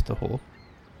noticed the hole?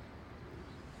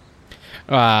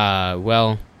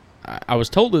 Well, I was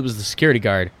told it was the security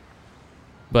guard.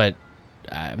 But,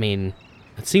 I mean,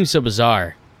 it seems so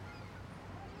bizarre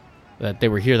that they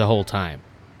were here the whole time.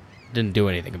 Didn't do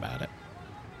anything about it.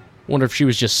 Wonder if she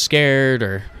was just scared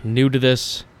or new to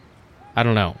this. I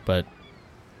don't know, but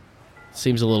it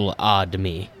seems a little odd to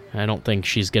me. I don't think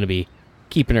she's going to be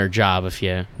keeping her job, if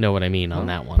you know what I mean on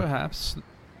that one. Perhaps.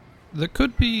 There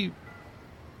could be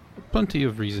plenty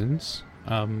of reasons.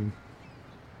 On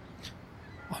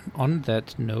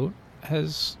that note,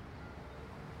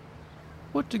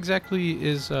 what exactly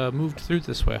is moved through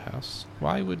this warehouse?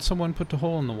 Why would someone put a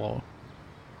hole in the wall?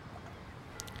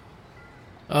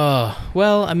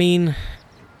 Well, I mean,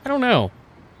 I don't know.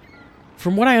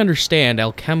 From what I understand,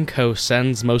 Alchemco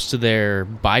sends most of their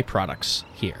byproducts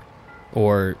here,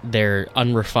 or their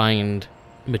unrefined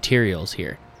materials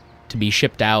here, to be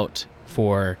shipped out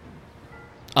for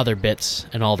other bits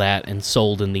and all that, and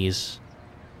sold in these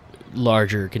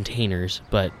larger containers,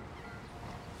 but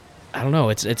I don't know,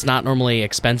 it's not normally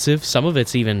expensive. Some of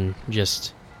it's even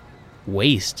just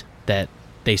waste that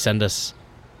they send us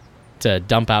to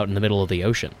dump out in the middle of the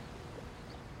ocean.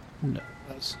 No,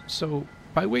 so,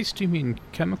 by waste do you mean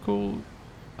chemical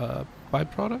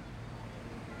byproduct?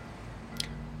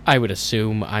 I would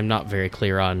assume. I'm not very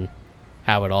clear on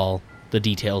how it all, the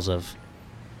details of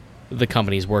the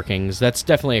company's workings. That's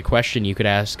definitely a question you could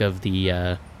ask of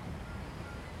the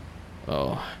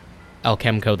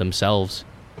Alchemco themselves.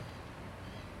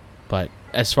 But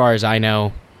as far as I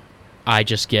know, I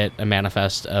just get a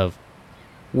manifest of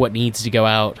what needs to go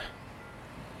out,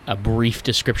 a brief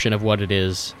description of what it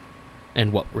is,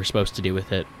 and what we're supposed to do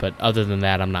with it. But other than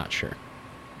that, I'm not sure.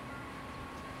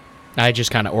 I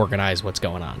just kind of organize what's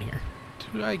going on here.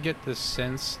 Do I get this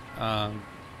sense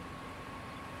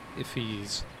if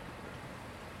he's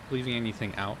leaving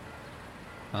anything out?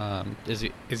 Is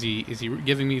he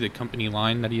giving me the company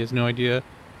line that he has no idea,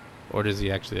 or does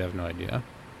he actually have no idea?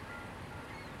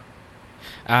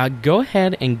 Go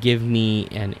ahead and give me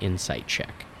an insight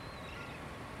check.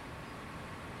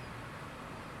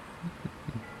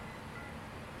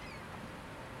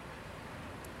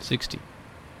 16.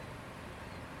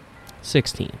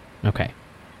 Okay.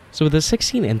 So with a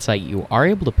 16 insight, you are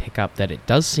able to pick up that it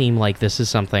does seem like this is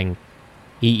something...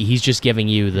 He's just giving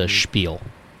you the spiel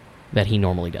that he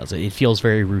normally does. It feels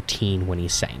very routine when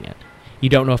he's saying it. You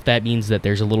don't know if that means that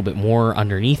there's a little bit more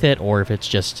underneath it, or if it's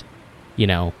just,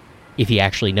 if he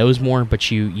actually knows more, but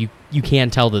you can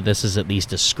tell that this is at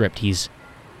least a script he's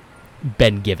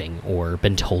been giving or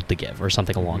been told to give or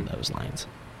something along those lines.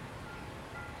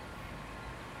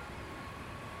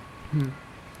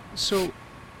 So,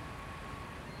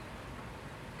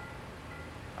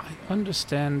 I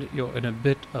understand you're in a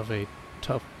bit of a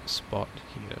tough spot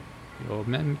here. Your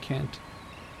men can't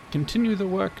continue the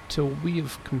work till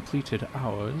we've completed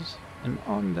ours, and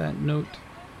on that note,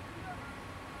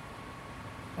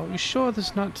 are you sure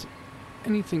there's not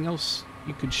anything else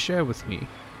you could share with me?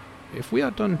 If we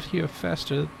are done here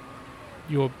faster,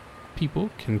 your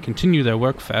people can continue their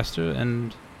work faster,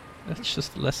 and that's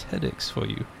just less headaches for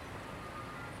you.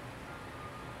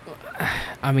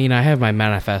 I mean, I have my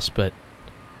manifest, but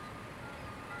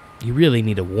you really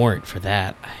need a warrant for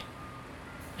that.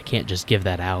 I can't just give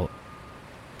that out.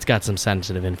 It's got some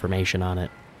sensitive information on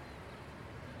it.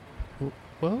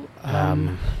 Well,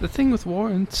 the thing with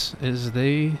warrants is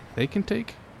they can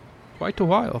take quite a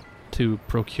while to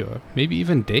procure, maybe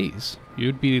even days.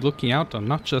 You'd be looking out on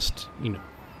not just,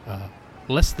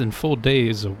 less than full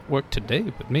days of work today,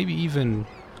 but maybe even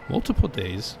multiple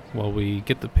days while we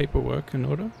get the paperwork in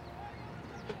order.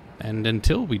 And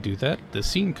until we do that, the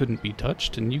scene couldn't be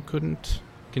touched, and you couldn't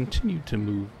continue to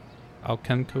move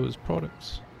Alchemco's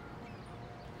products.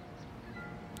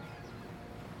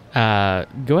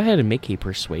 Go ahead and make a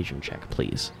persuasion check,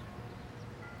 please.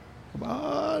 Come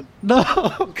on. No!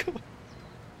 Come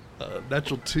on.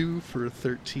 Natural 2 for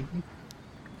 13.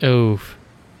 Oh.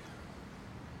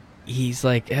 He's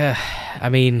like, I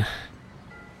mean,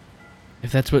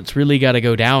 if that's what's really got to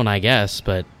go down, I guess,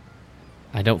 but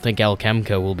I don't think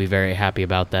Alchemco will be very happy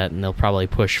about that, and they'll probably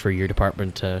push for your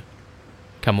department to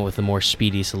come up with a more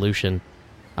speedy solution.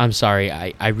 I'm sorry,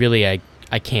 I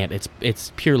can't.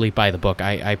 It's purely by the book.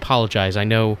 I apologize. I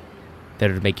know that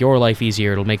it'll make your life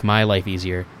easier, it'll make my life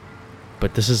easier,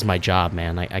 but this is my job,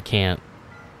 man. I can't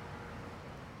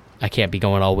be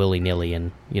going all willy-nilly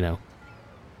and,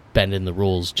 bending the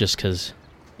rules just because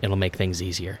it'll make things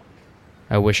easier.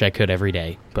 I wish I could every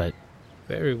day, but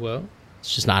Very well.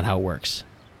 it's just not how it works.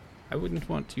 I wouldn't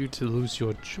want you to lose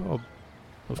your job,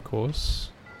 of course.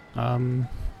 Tell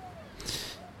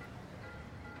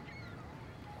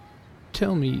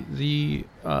me, the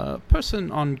person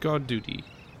on guard duty,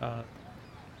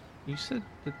 you said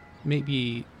that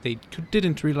maybe they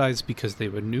didn't realize because they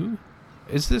were new?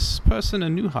 Is this person a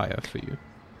new hire for you?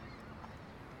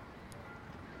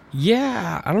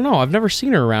 Yeah, I don't know. I've never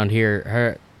seen her around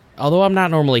here. Although I'm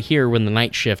not normally here when the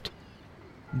night shift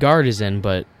guard is in,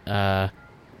 but,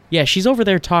 yeah, she's over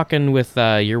there talking with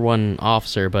your one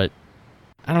officer, but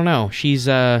I don't know. She's,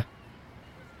 yeah,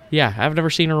 I've never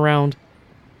seen her around.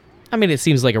 I mean, it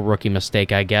seems like a rookie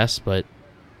mistake, I guess, but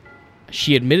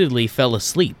she admittedly fell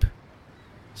asleep.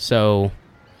 So,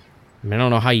 I don't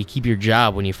know how you keep your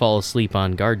job when you fall asleep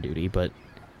on guard duty, but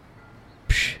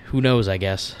who knows, I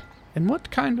guess. And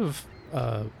what kind of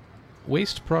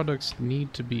waste products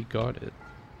need to be guarded?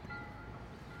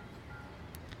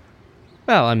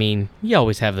 Well, I mean, you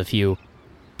always have the few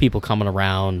people coming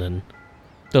around, and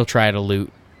they'll try to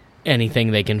loot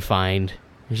anything they can find.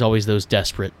 There's always those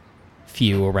desperate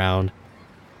few around.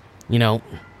 And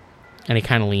he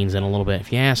kind of leans in a little bit.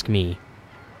 If you ask me,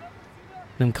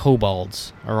 them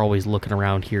kobolds are always looking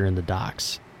around here in the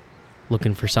docks,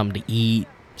 looking for something to eat,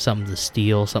 something to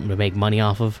steal, something to make money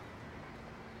off of.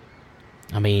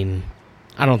 I mean,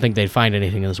 I don't think they'd find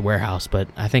anything in this warehouse, but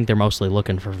I think they're mostly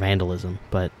looking for vandalism,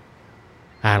 but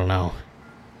I don't know.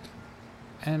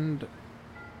 And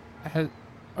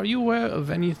are you aware of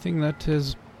anything that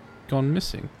has gone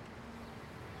missing?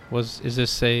 Is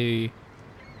this a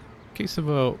case of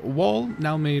a wall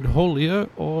now made holier,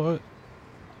 or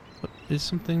is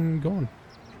something gone?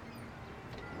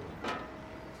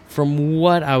 From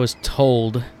what I was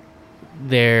told,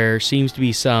 there seems to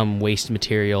be some waste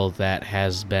material that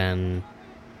has been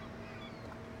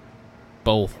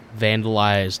both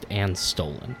vandalized and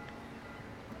stolen.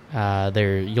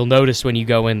 You'll notice when you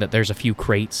go in that there's a few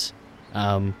crates.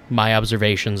 My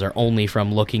observations are only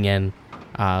from looking in.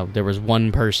 There was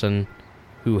one person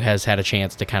who has had a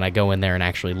chance to kind of go in there and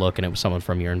actually look, and it was someone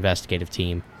from your investigative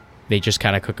team. They just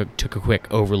kind of took a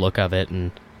quick overlook of it,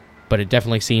 but it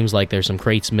definitely seems like there's some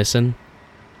crates missing,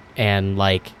 and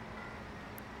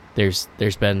there's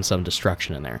been some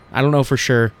destruction in there. I don't know for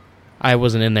sure. I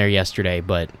wasn't in there yesterday,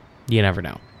 but you never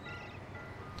know.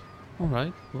 All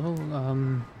right.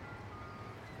 Well,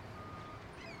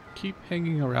 keep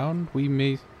hanging around. We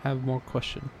may have more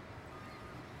questions.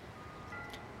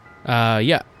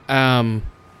 Yeah.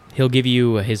 He'll give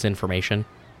you his information,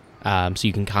 so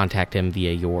you can contact him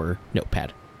via your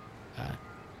notepad. And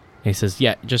he says,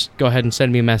 yeah, just go ahead and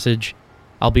send me a message.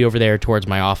 I'll be over there towards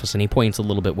my office, and he points a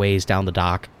little bit ways down the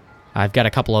dock. I've got a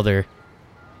couple other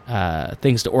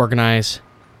things to organize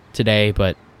today,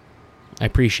 but I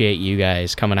appreciate you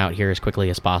guys coming out here as quickly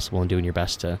as possible and doing your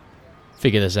best to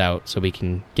figure this out so we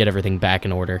can get everything back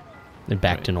in order and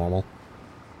back to normal.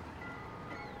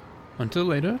 Until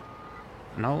later,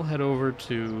 and I'll head over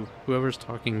to whoever's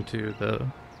talking to the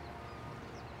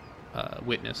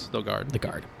witness, the guard. The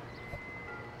guard.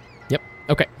 Yep.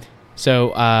 Okay.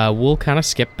 So we'll kind of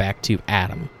skip back to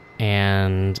Adam.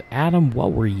 And Adam,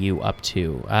 what were you up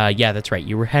to? Yeah, that's right.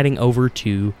 You were heading over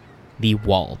to the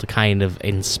wall to kind of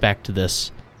inspect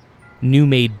this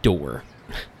new-made door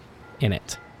in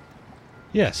it.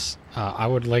 Yes, I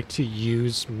would like to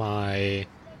use my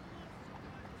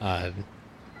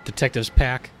detective's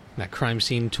pack, that crime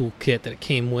scene toolkit that it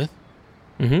came with.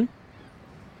 Mm-hmm.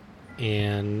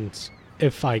 And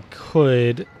if I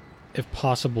could, if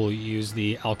possible, use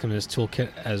the alchemist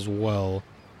toolkit as well,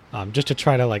 just to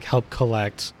try to help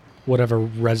collect whatever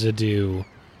residue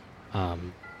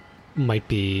might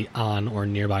be on or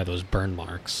nearby those burn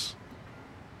marks.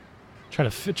 Try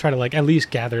to at least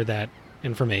gather that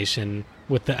information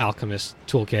with the alchemist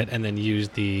toolkit, and then use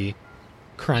the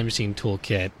crime scene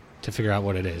toolkit to figure out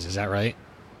what it is. Is that right?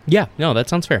 Yeah, no, that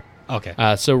sounds fair.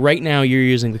 Okay. So right now you're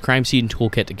using the crime scene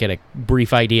toolkit to get a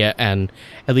brief idea and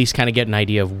at least kind of get an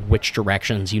idea of which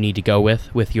directions you need to go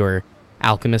with your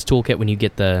alchemist toolkit when you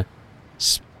get the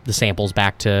the samples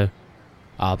back to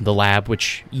the lab,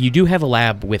 which you do have a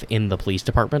lab within the police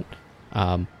department.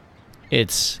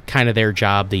 It's kind of their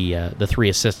job, the 3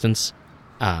 assistants,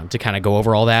 to kind of go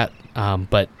over all that.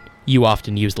 But you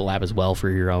often use the lab as well for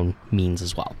your own means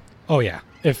as well. Oh yeah,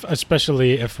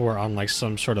 especially if we're on like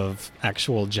some sort of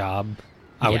actual job,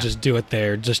 I would Yeah. just do it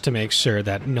there just to make sure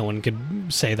that no one could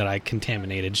say that I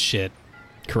contaminated shit.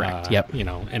 Correct. Yep. You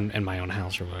know, in my own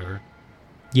house or whatever.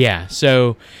 Yeah,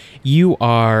 so you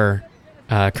are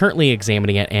currently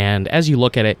examining it, and as you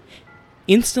look at it,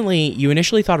 instantly, you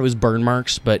initially thought it was burn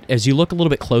marks, but as you look a little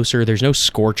bit closer, there's no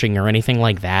scorching or anything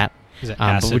like that. Is it but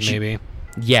acid what you- maybe?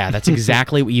 Yeah, that's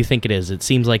exactly what you think it is. It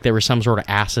seems like there was some sort of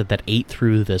acid that ate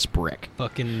through this brick.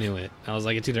 Fucking knew it. I was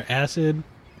like, it's either acid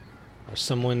or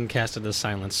someone casted the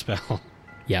silence spell.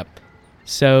 Yep.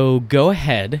 So go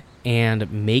ahead and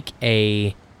make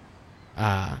a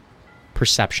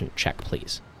perception check,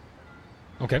 please.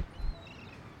 Okay.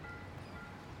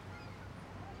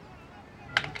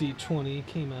 D20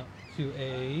 came out to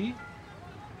a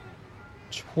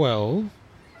 12.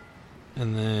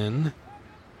 And then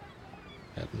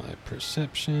at my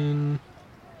perception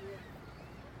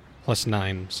plus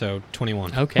 9, so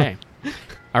 21. Okay.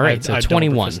 All right, so I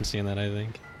 21. double proficiency in that, I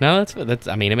think. No, that's.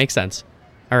 I mean, it makes sense.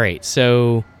 All right,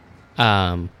 so,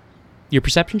 your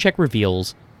perception check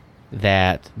reveals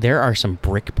that there are some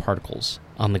brick particles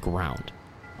on the ground,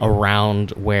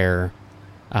 around where,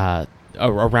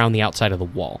 around the outside of the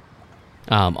wall,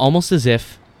 almost as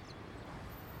if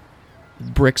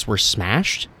bricks were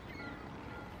smashed,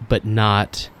 but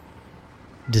not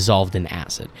dissolved in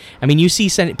acid. I mean, you see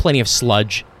plenty of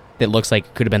sludge that looks like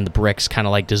it could have been the bricks kind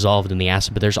of like dissolved in the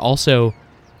acid, but there's also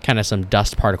kind of some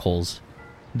dust particles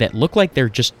that look like they're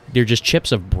just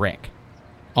chips of brick,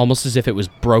 almost as if it was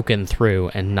broken through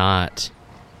and not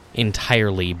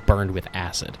entirely burned with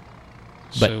acid.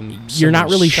 But So you're not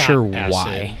someone really shot sure acid.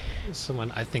 why.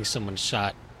 I think someone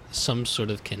shot some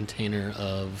sort of container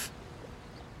of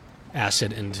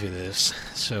acid into this.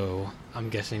 So I'm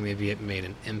guessing maybe it made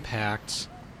an impact,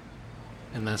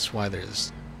 and that's why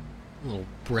there's little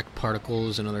brick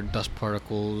particles and other dust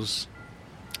particles.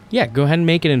 Yeah, go ahead and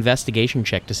make an investigation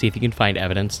check to see if you can find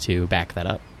evidence to back that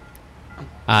up.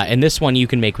 And this one you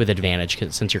can make with advantage,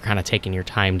 'cause since you're kind of taking your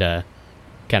time to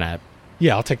kind of...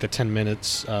 Yeah, I'll take the 10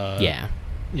 minutes. yeah.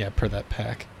 Yeah, per that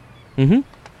pack. Mm-hmm.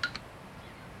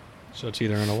 So it's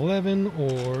either an 11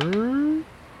 or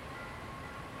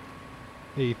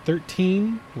a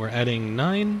 13. We're adding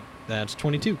 9. That's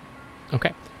 22.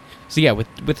 Okay. So yeah, with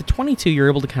the 22, you're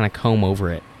able to kind of comb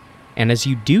over it. And as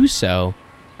you do so,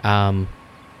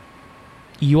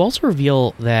 you also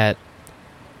reveal that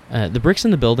the bricks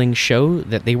in the building show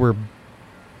that they were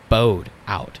bowed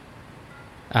out,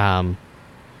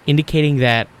 indicating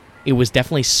that it was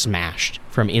definitely smashed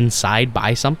from inside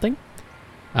by something.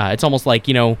 It's almost like,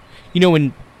 you know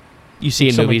when you see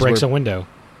in Someone movies breaks where, a window.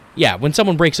 yeah, when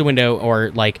someone breaks a window,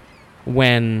 or like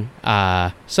when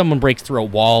someone breaks through a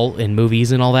wall in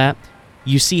movies and all that,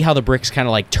 you see how the bricks kind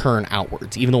of like turn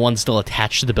outwards, even the ones still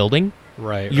attached to the building.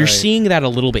 Right. You're seeing that a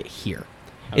little bit here.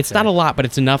 It's Okay. not a lot, but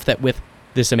it's enough that with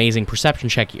this amazing perception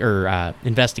check or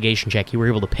investigation check, you were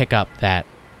able to pick up that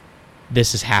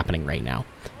this is happening right now.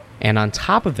 And on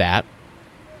top of that,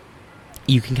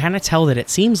 you can kind of tell that it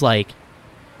seems like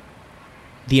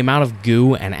the amount of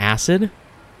goo and acid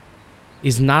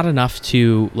is not enough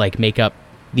to like make up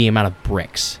the amount of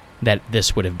bricks that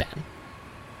this would have been.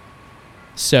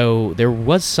 So there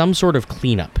was some sort of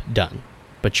cleanup done,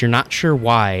 but you're not sure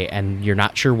why, and you're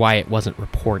not sure why it wasn't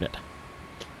reported.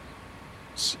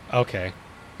 Okay.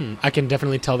 I can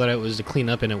definitely tell that it was a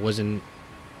cleanup and it wasn't.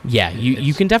 Yeah,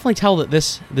 you can definitely tell that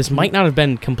this might not have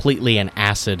been completely an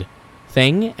acid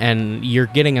thing, and you're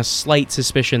getting a slight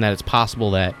suspicion that it's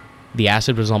possible that the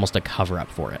acid was almost a cover-up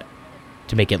for it,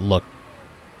 to make it look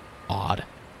odd.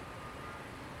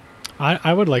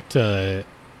 I would like to.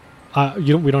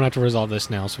 We don't have to resolve this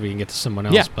now, so we can get to someone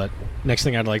else. Yeah. But next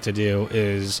thing I'd like to do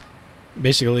is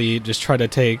basically just try to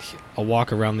take a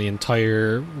walk around the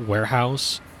entire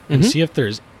warehouse and Mhm. see if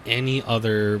there's any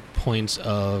other points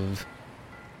of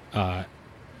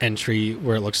entry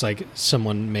where it looks like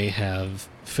someone may have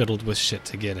fiddled with shit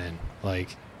to get in.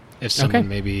 Like if someone Okay.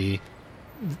 maybe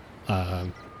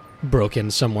broke in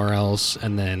somewhere else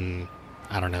and then,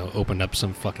 I don't know, opened up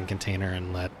some fucking container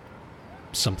and let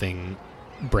something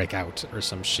break out or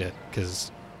some shit.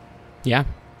 Because, Yeah.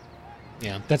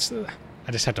 yeah, that's...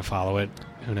 I just have to follow it.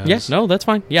 Who knows? Yes, no, that's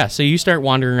fine. Yeah, so you start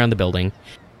wandering around the building.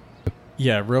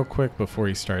 Yeah, real quick before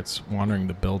he starts wandering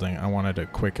the building, I wanted a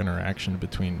quick interaction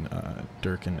between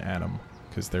Dirk and Adam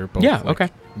because they're both Yeah, okay.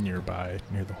 nearby,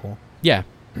 near the hole. Yeah.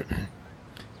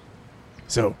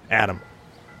 So, Adam,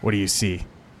 what do you see?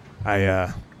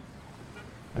 I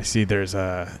see there's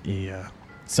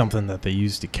something that they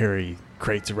use to carry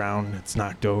crates around. It's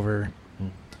knocked over.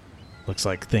 Looks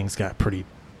like things got pretty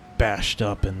bashed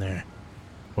up in there.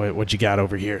 What you got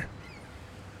over here?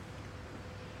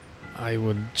 I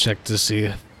would check to see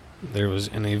if there was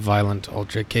any violent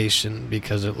altercation,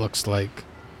 because it looks like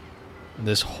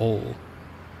this hole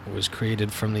was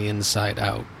created from the inside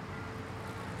out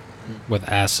with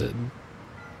acid.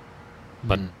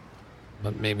 But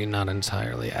maybe not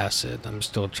entirely acid. I'm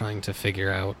still trying to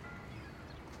figure out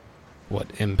what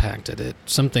impacted it.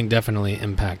 Something definitely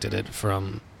impacted it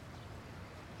from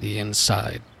the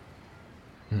inside.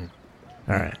 All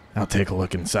right, I'll take a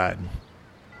look inside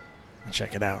and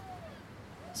check it out.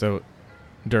 So,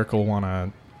 Dirk will want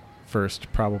to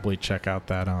first probably check out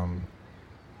that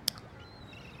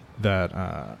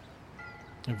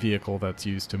vehicle that's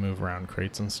used to move around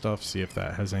crates and stuff, see if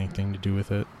that has anything to do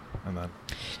with it, and then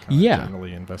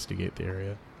generally investigate the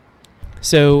area.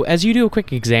 So as you do a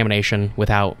quick examination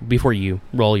before you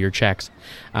roll your checks,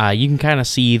 you can kind of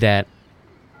see that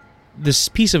this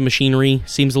piece of machinery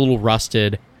seems a little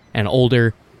rusted and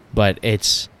older, but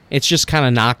it's just kind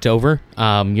of knocked over.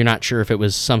 You're not sure if it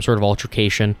was some sort of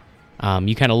altercation.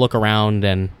 You kind of look around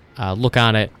and look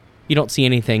on it. You don't see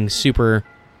anything super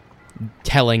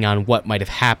telling on what might have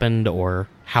happened or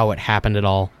how it happened at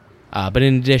all. But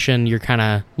in addition, you're kind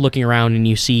of looking around and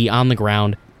you see on the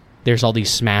ground there's all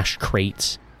these smashed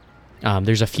crates.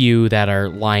 There's a few that are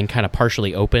lying kind of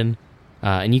partially open.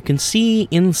 And you can see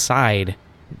inside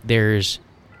there's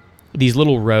these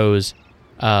little rows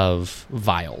of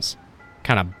vials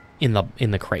kind of in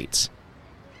the crates.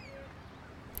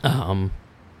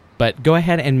 But go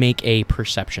ahead and make a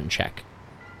perception check.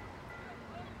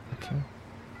 Okay.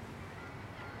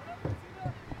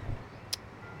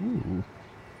 Ooh.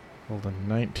 Well, then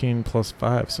 19 plus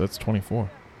 5, so that's 24.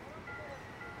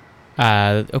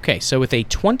 Okay, so with a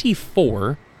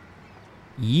 24,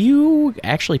 you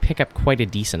actually pick up quite a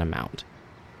decent amount.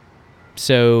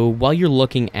 So while you're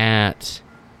looking at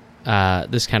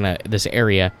this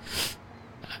area,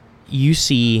 you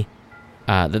see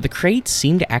that the crates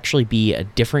seem to actually be a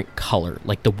different color.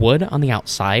 Like the wood on the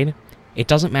outside, it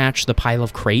doesn't match the pile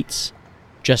of crates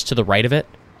just to the right of it,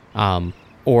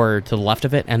 or to the left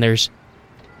of it. And there's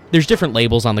different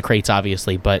labels on the crates,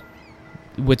 obviously, but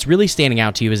what's really standing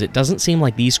out to you is it doesn't seem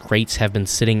like these crates have been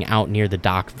sitting out near the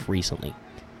dock recently.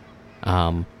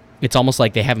 It's almost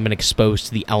like they haven't been exposed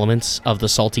to the elements of the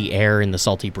salty air and the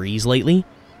salty breeze lately.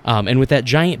 And with that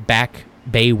giant back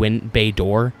bay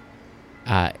door,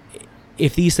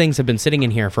 if these things have been sitting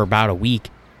in here for about a week,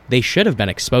 they should have been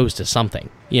exposed to something,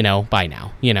 by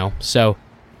now, So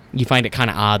you find it kind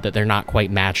of odd that they're not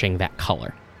quite matching that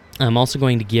color. I'm also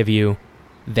going to give you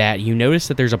that you notice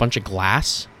that there's a bunch of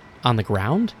glass on the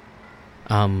ground.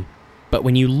 But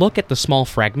when you look at the small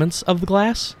fragments of the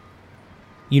glass,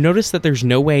 you notice that there's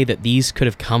no way that these could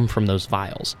have come from those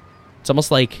vials. It's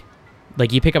almost like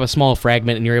you pick up a small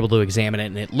fragment and you're able to examine it,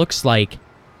 and it looks like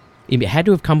it had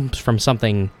to have come from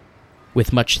something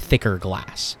with much thicker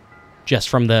glass, just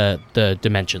from the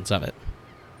dimensions of it.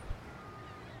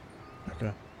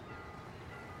 Okay.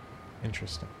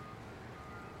 Interesting.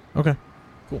 Okay.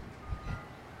 Cool.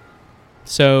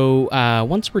 So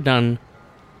once we're done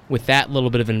with that little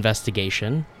bit of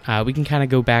investigation, we can kind of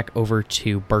go back over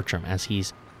to Bertram as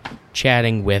he's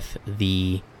chatting with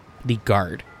the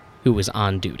guard who was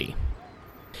on duty.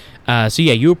 So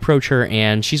yeah, you approach her,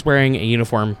 and she's wearing a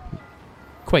uniform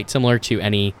quite similar to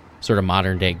any sort of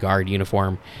modern-day guard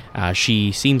uniform.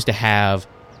 She seems to have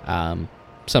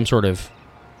some sort of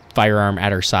firearm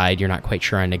at her side. You're not quite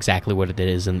sure on exactly what it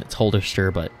is in its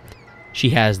holster, but she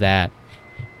has that.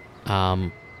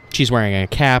 She's wearing a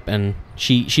cap, and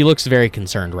she looks very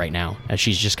concerned right now, as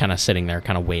she's just kind of sitting there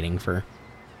kind of waiting for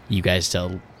you guys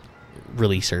to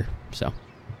release her. So,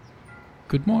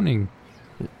 Good morning.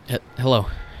 hello.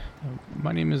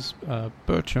 My name is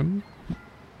Bertram.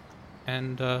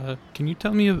 And can you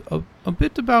tell me a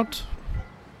bit about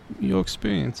your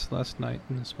experience last night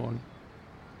and this morning?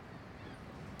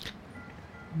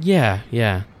 Yeah.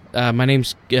 My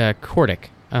name's Cordic.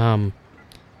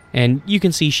 And you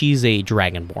can see she's a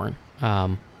dragonborn.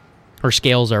 Her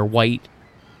scales are white,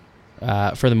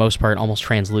 for the most part, almost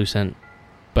translucent.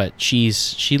 But she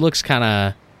looks kind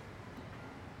of...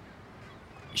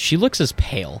 She looks as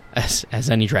pale as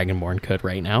any dragonborn could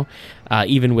right now,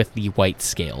 even with the white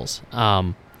scales.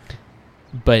 But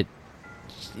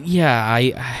yeah,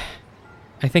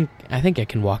 I think I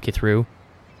can walk you through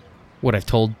what I've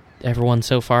told everyone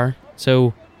so far.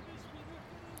 So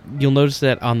you'll notice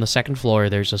that on the second floor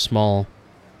there's a small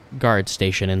guard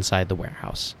station inside the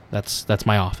warehouse. That's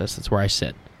my office. That's where I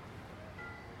sit.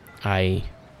 I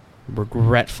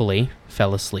regretfully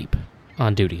fell asleep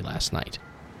on duty last night.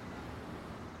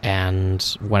 And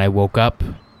when I woke up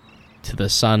to the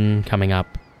sun coming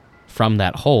up from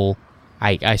that hole,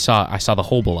 I saw the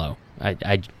hole below.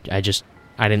 I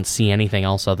didn't see anything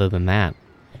else other than that.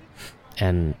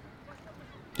 And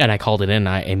I called it in.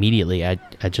 I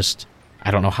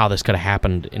don't know how this could have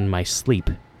happened in my sleep.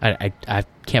 I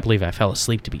can't believe I fell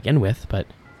asleep to begin with, but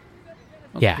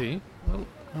yeah. Okay. Well,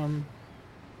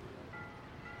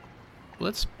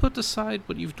 let's put aside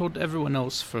what you've told everyone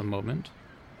else for a moment.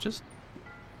 Just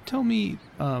tell me,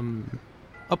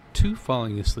 up to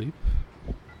falling asleep,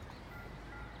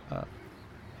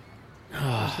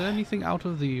 is there anything out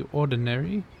of the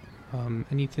ordinary?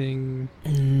 Anything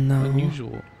No.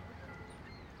 unusual?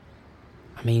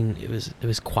 I mean, it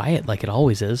was quiet like it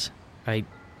always is. I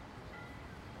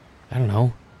don't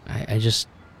know. I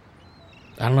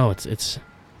don't know. It's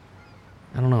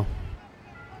I don't know.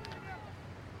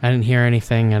 I didn't hear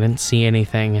anything. I didn't see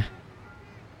anything.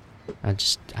 I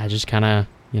just kind of,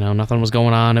 nothing was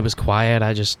going on. It was quiet.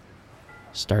 I just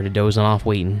started dozing off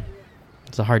waiting.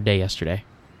 It's a hard day yesterday.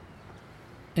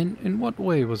 In what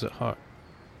way was it hard?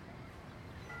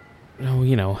 Oh,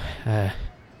 I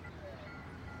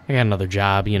got another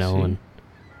job, See. and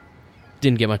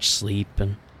didn't get much sleep,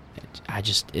 and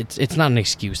it's not an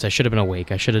excuse. I should have been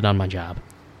awake. I should have done my job.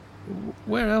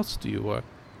 Where else do you work?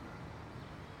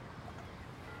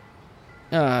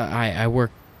 I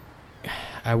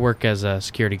work as a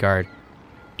security guard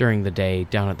during the day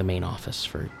down at the main office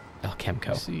for I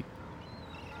Alchemco. see.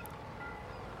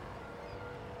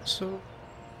 So,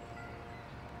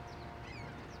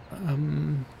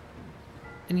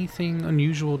 anything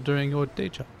unusual during your day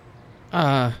job?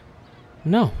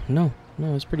 No,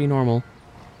 it's pretty normal.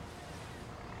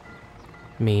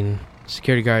 I mean,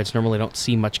 security guards normally don't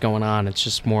see much going on. It's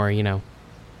just more,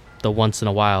 the once in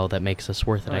a while that makes us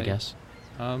worth it, I Right. guess.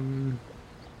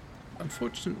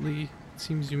 Unfortunately, it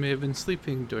seems you may have been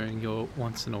sleeping during your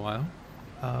once in a while.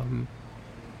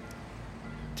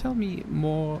 Tell me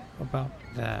more about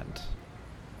that.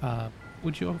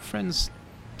 Would your friends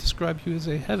describe you as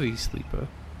a heavy sleeper?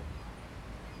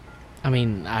 I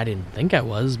mean, I didn't think I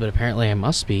was, but apparently I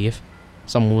must be if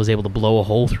someone was able to blow a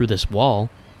hole through this wall.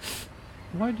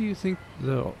 Why do you think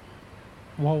the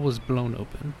wall was blown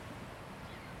open?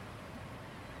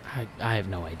 I have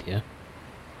no idea.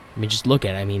 I mean, just look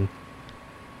at it. I mean,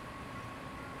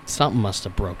 something must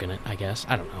have broken it, I guess.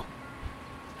 I don't know.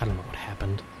 I don't know what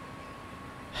happened.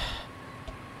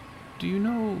 Do you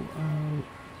know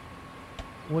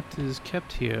what is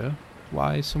kept here?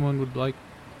 Why someone would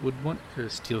want to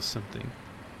steal something?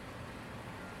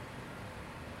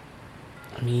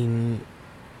 I mean,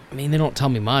 they don't tell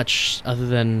me much other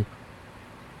than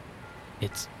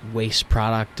it's waste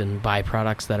product and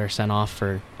byproducts that are sent off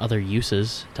for other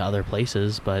uses to other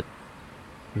places, but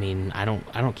I mean, I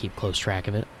don't keep close track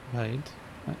of it. Right.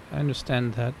 I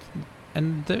understand that.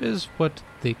 And there is what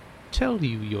they tell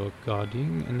you you're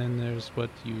guarding, and then there's what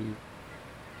you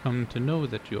come to know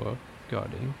that you're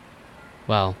guarding.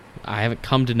 Well, I haven't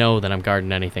come to know that I'm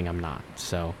guarding anything I'm not,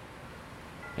 so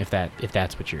if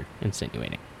that's what you're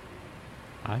insinuating.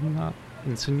 I'm not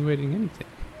insinuating anything.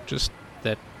 Just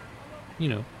that,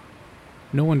 no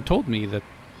one told me that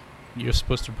you're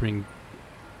supposed to bring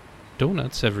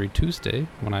donuts every Tuesday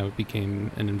when I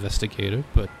became an investigator,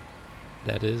 but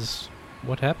that is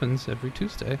what happens every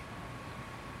Tuesday.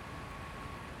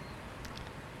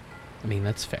 I mean,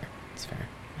 that's fair. It's fair.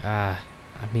 I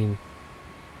mean,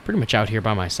 pretty much out here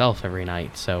by myself every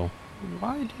night, so...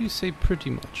 Why do you say pretty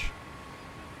much?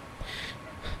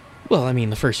 Well, I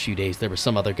mean, the first few days there was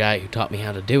some other guy who taught me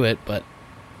how to do it, but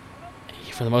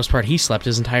for the most part, he slept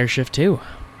his entire shift too.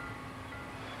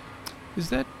 Is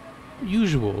that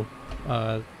usual,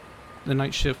 the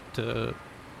night shift to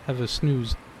have a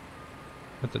snooze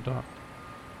at the dock?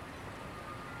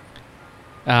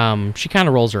 She kind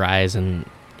of rolls her eyes and...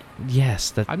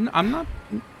 Yes, that... I'm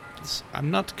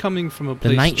not coming from a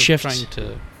place night of shift- trying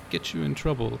to get you in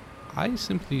trouble. I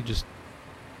simply just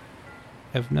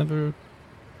have never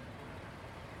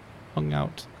hung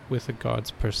out with a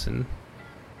guards person.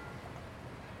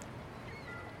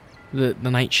 The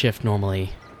night shift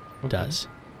normally Okay. does.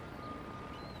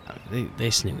 They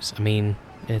snooze. I mean,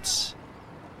 it's...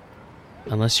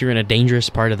 Unless you're in a dangerous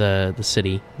part of the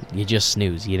city, you just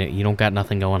snooze. You don't got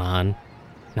nothing going on.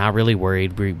 Not really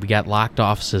worried. We got locked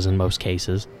offices in most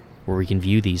cases where we can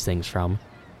view these things from.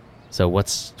 So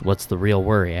what's the real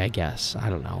worry, I guess? I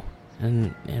don't know.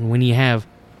 And when you have,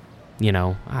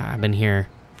 I've been here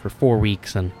for 4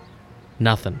 weeks and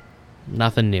nothing.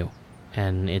 nothing new.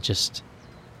 And it just,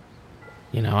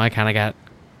 I kind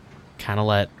of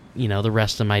let, the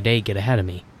rest of my day get ahead of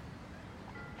me.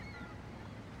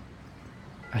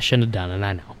 I shouldn't have done it,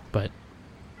 I know, but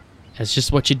it's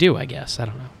just what you do, I guess. I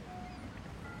don't know.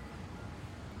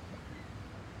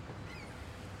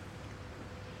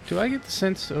 Do I get the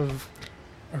sense of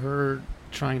her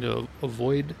trying to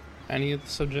avoid any of the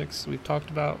subjects we've talked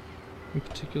about in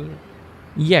particular?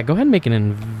 Yeah, go ahead and make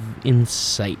an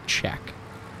insight check.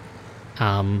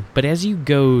 But as you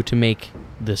go to make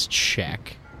this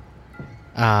check,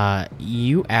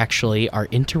 you actually are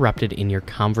interrupted in your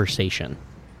conversation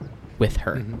with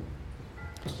her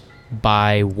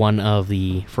by one of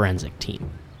the forensic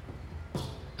team.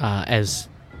 As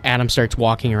Adam starts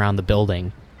walking around the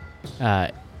building,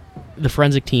 the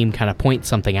forensic team kind of points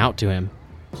something out to him,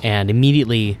 and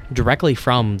immediately, directly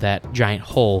from that giant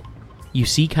hole, you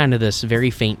see kind of this very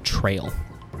faint trail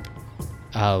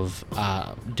of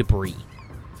debris.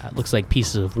 It looks like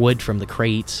pieces of wood from the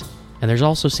crates, and there's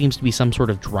also seems to be some sort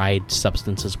of dried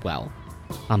substance as well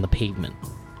on the pavement.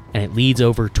 And it leads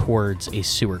over towards a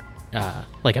sewer,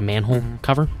 like a manhole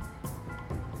cover.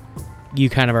 You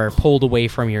kind of are pulled away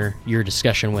from your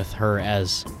discussion with her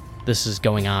as this is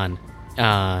going on.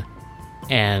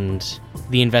 And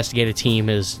the investigative team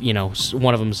is,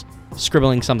 one of them's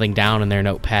scribbling something down in their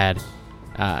notepad.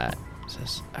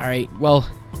 Says, all right, well,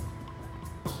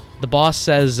 the boss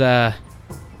says that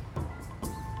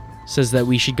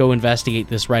we should go investigate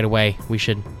this right away.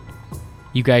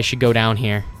 You guys should go down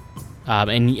here.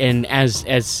 And as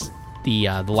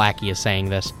the lackey is saying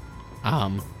this,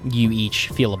 you each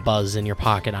feel a buzz in your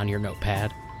pocket on your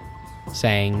notepad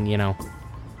saying,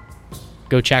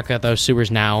 go check out those sewers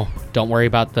now. Don't worry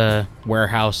about the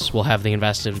warehouse. We'll have the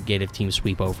investigative team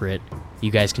sweep over it.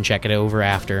 You guys can check it over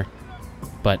after.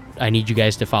 But I need you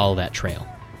guys to follow that trail.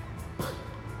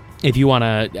 If you want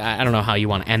to, I don't know how you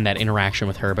want to end that interaction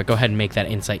with her, but go ahead and make that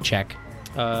insight check.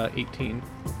 18.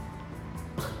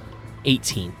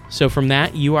 18. So from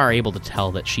that, you are able to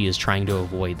tell that she is trying to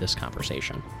avoid this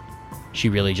conversation. She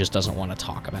really just doesn't want to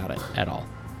talk about it at all.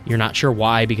 You're not sure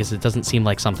why, because it doesn't seem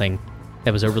like something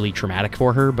that was overly traumatic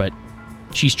for her, but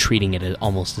she's treating it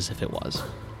almost as if it was.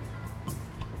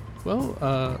 Well,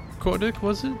 Kordic,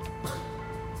 was it?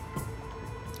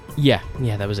 Yeah,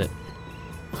 that was it.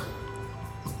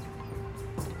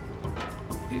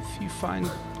 If you find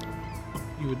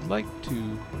you would like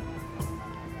to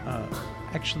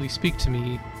actually speak to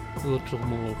me a little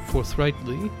more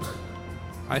forthrightly,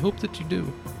 I hope that you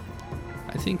do.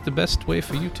 I think the best way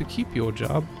for you to keep your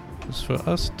job is for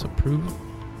us to prove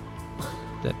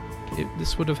that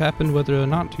this would have happened whether or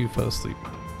not you fell asleep.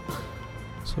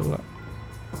 So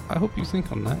I hope you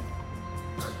think on that.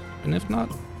 And if not,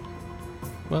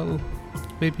 well,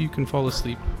 maybe you can fall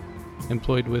asleep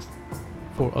employed with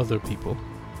 4 other people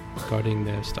guarding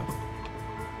their stuff.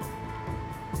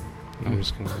 I'm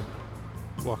just gonna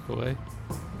walk away.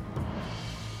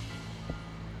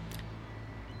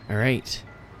 All right.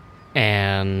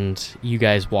 And you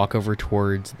guys walk over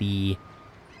towards the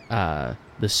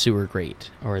sewer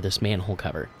grate, or this manhole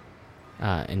cover.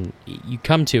 And you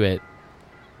come to it,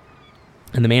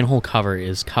 and the manhole cover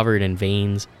is covered in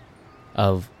veins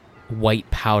of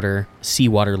white powder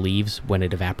seawater leaves when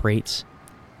it evaporates.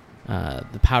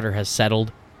 The powder has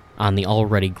settled on the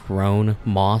already grown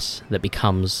moss that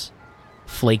becomes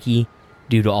flaky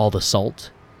due to all the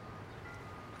salt.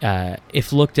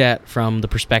 If looked at from the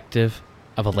perspective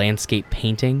of a landscape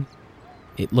painting,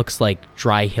 it looks like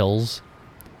dry hills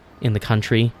in the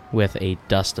country with a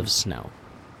dust of snow.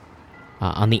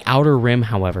 On the outer rim,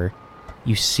 however,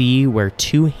 you see where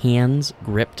 2 hands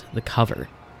gripped the cover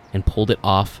and pulled it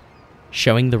off,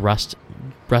 showing the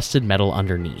rusted metal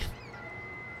underneath.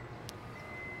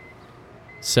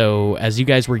 So, as you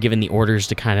guys were given the orders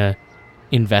to kind of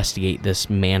investigate this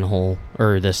manhole,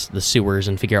 or the sewers,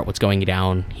 and figure out what's going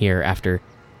down here after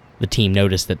the team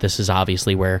noticed that this is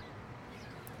obviously where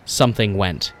something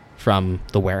went from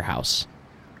the warehouse,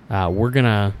 we're going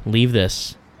to leave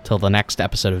this till the next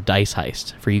episode of Dice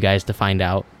Heist for you guys to find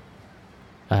out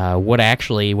what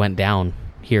actually went down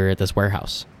here at this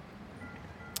warehouse.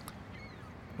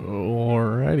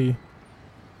 Alrighty.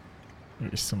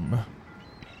 There's some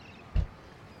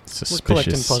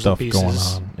collecting suspicious puzzle stuff pieces. going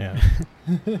on.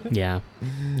 Yeah.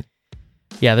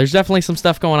 Yeah, there's definitely some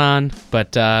stuff going on,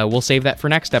 but we'll save that for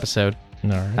next episode.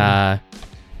 Alright.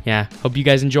 Yeah, hope you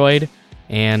guys enjoyed,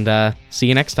 and see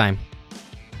you next time.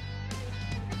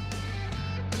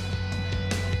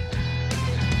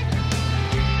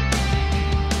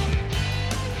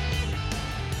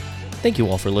 Thank you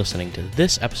all for listening to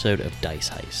this episode of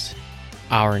Dice Heist.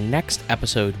 Our next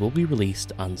episode will be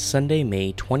released on Sunday,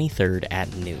 May 23rd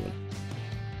at noon.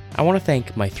 I want to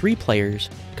thank my 3 players,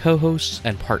 co-hosts,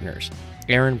 and partners,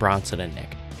 Aaron, Bronson, and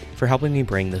Nick, for helping me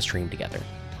bring this dream together.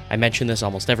 I mention this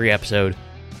almost every episode,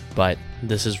 but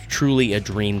this is truly a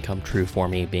dream come true for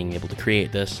me, being able to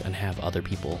create this and have other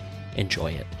people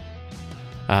enjoy it.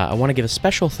 I want to give a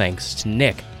special thanks to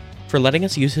Nick for letting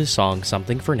us use his song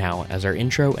Something for Now as our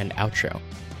intro and outro.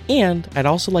 And I'd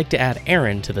also like to add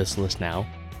Aaron to this list now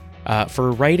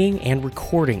for writing and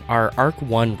recording our Arc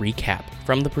 1 recap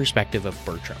from the perspective of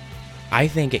Bertram. I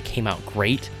think it came out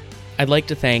great. I'd like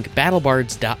to thank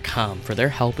BattleBards.com for their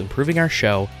help improving our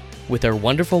show with their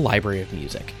wonderful library of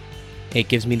music. It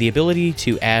gives me the ability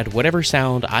to add whatever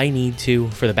sound I need to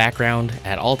for the background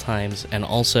at all times, and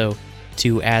also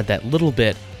to add that little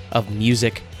bit of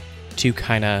music to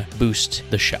kind of boost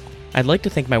the show. I'd like to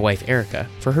thank my wife Erica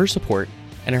for her support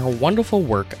and her wonderful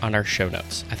work on our show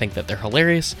notes. I think that they're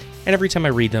hilarious, and every time I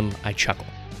read them, I chuckle.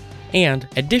 And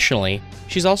additionally,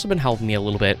 she's also been helping me a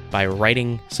little bit by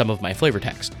writing some of my flavor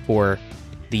text for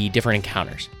the different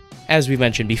encounters. As we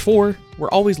mentioned before, we're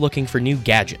always looking for new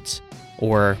gadgets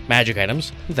or magic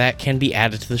items that can be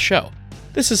added to the show.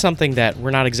 This is something that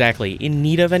we're not exactly in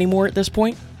need of anymore at this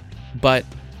point, but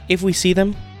if we see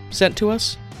them sent to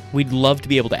us, we'd love to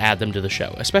be able to add them to the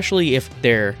show, especially if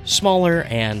they're smaller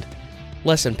and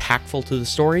less impactful to the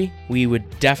story. We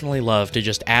would definitely love to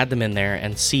just add them in there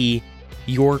and see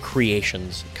your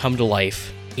creations come to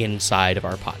life inside of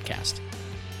our podcast.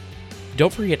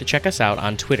 Don't forget to check us out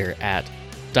on Twitter at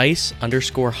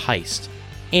dice_heist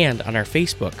and on our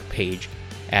Facebook page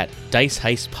at Dice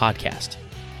Heist Podcast.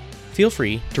 Feel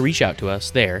free to reach out to us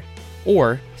there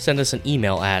or send us an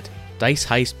email at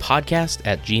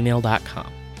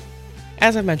diceheistpodcast@gmail.com.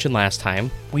 As I mentioned last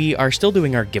time, we are still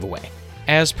doing our giveaway.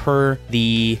 As per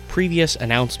the previous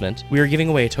announcement, we are giving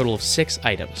away a total of 6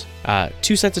 items.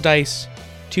 2 sets of dice,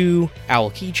 2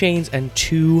 owl keychains, and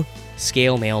 2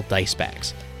 scale mail dice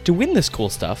bags. To win this cool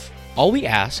stuff, all we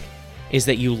ask is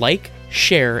that you like,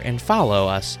 share, and follow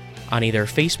us on either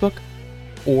Facebook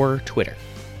or Twitter.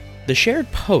 The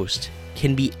shared post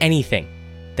can be anything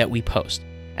that we post,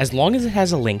 as long as it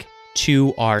has a link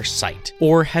to our site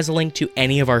or has a link to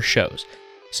any of our shows.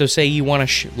 So say you want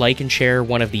to like and share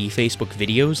one of the Facebook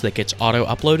videos that gets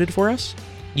auto-uploaded for us,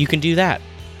 you can do that.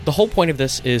 The whole point of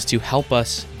this is to help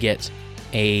us get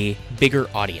a bigger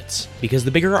audience, because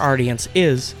the bigger our audience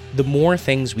is, the more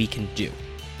things we can do.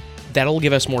 That'll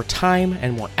give us more time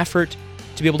and more effort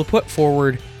to be able to put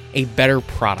forward a better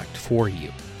product for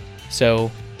you.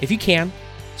 So if you can,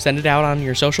 send it out on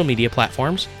your social media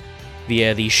platforms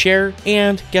via the share,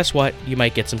 and guess what? You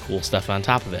might get some cool stuff on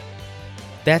top of it.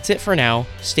 That's it for now.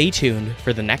 Stay tuned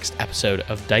for the next episode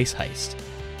of Dice Heist.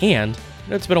 And I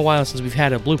know it's been a while since we've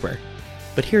had a blooper,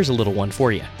 but here's a little one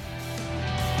for you.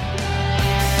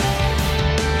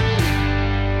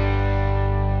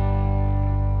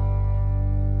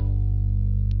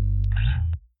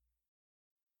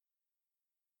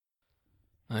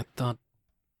 I thought...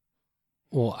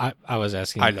 Well, I was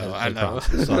asking... I know.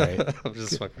 Sorry. I'm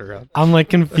just fucking around. I'm like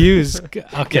confused. Okay.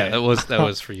 Yeah, that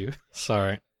was for you.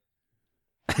 Sorry.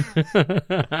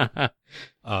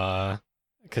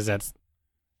 Because that's...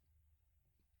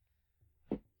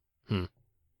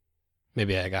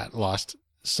 Maybe I got lost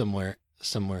somewhere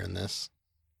in this.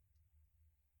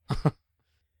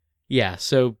 Yeah,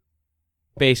 so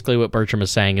basically what Bertram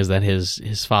is saying is that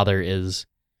his father is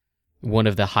one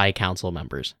of the high council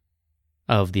members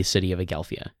of the city of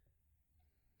Agelphia.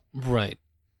 Right.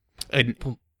 And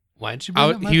why did you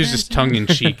bring up my he was parents' just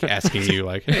tongue-in-cheek asking you,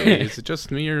 like, hey, is it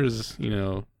just me, or is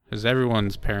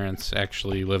everyone's parents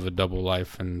actually live a double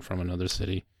life and from another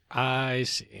city? I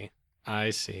see.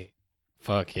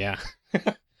 Fuck yeah.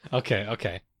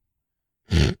 Okay.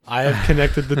 I have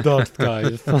connected the dots,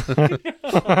 guys.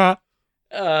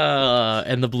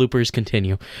 And the bloopers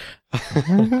continue.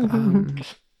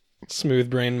 Smooth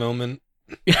brain moment.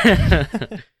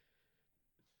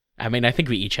 I mean, I think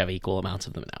we each have equal amounts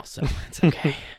of them now, so it's okay.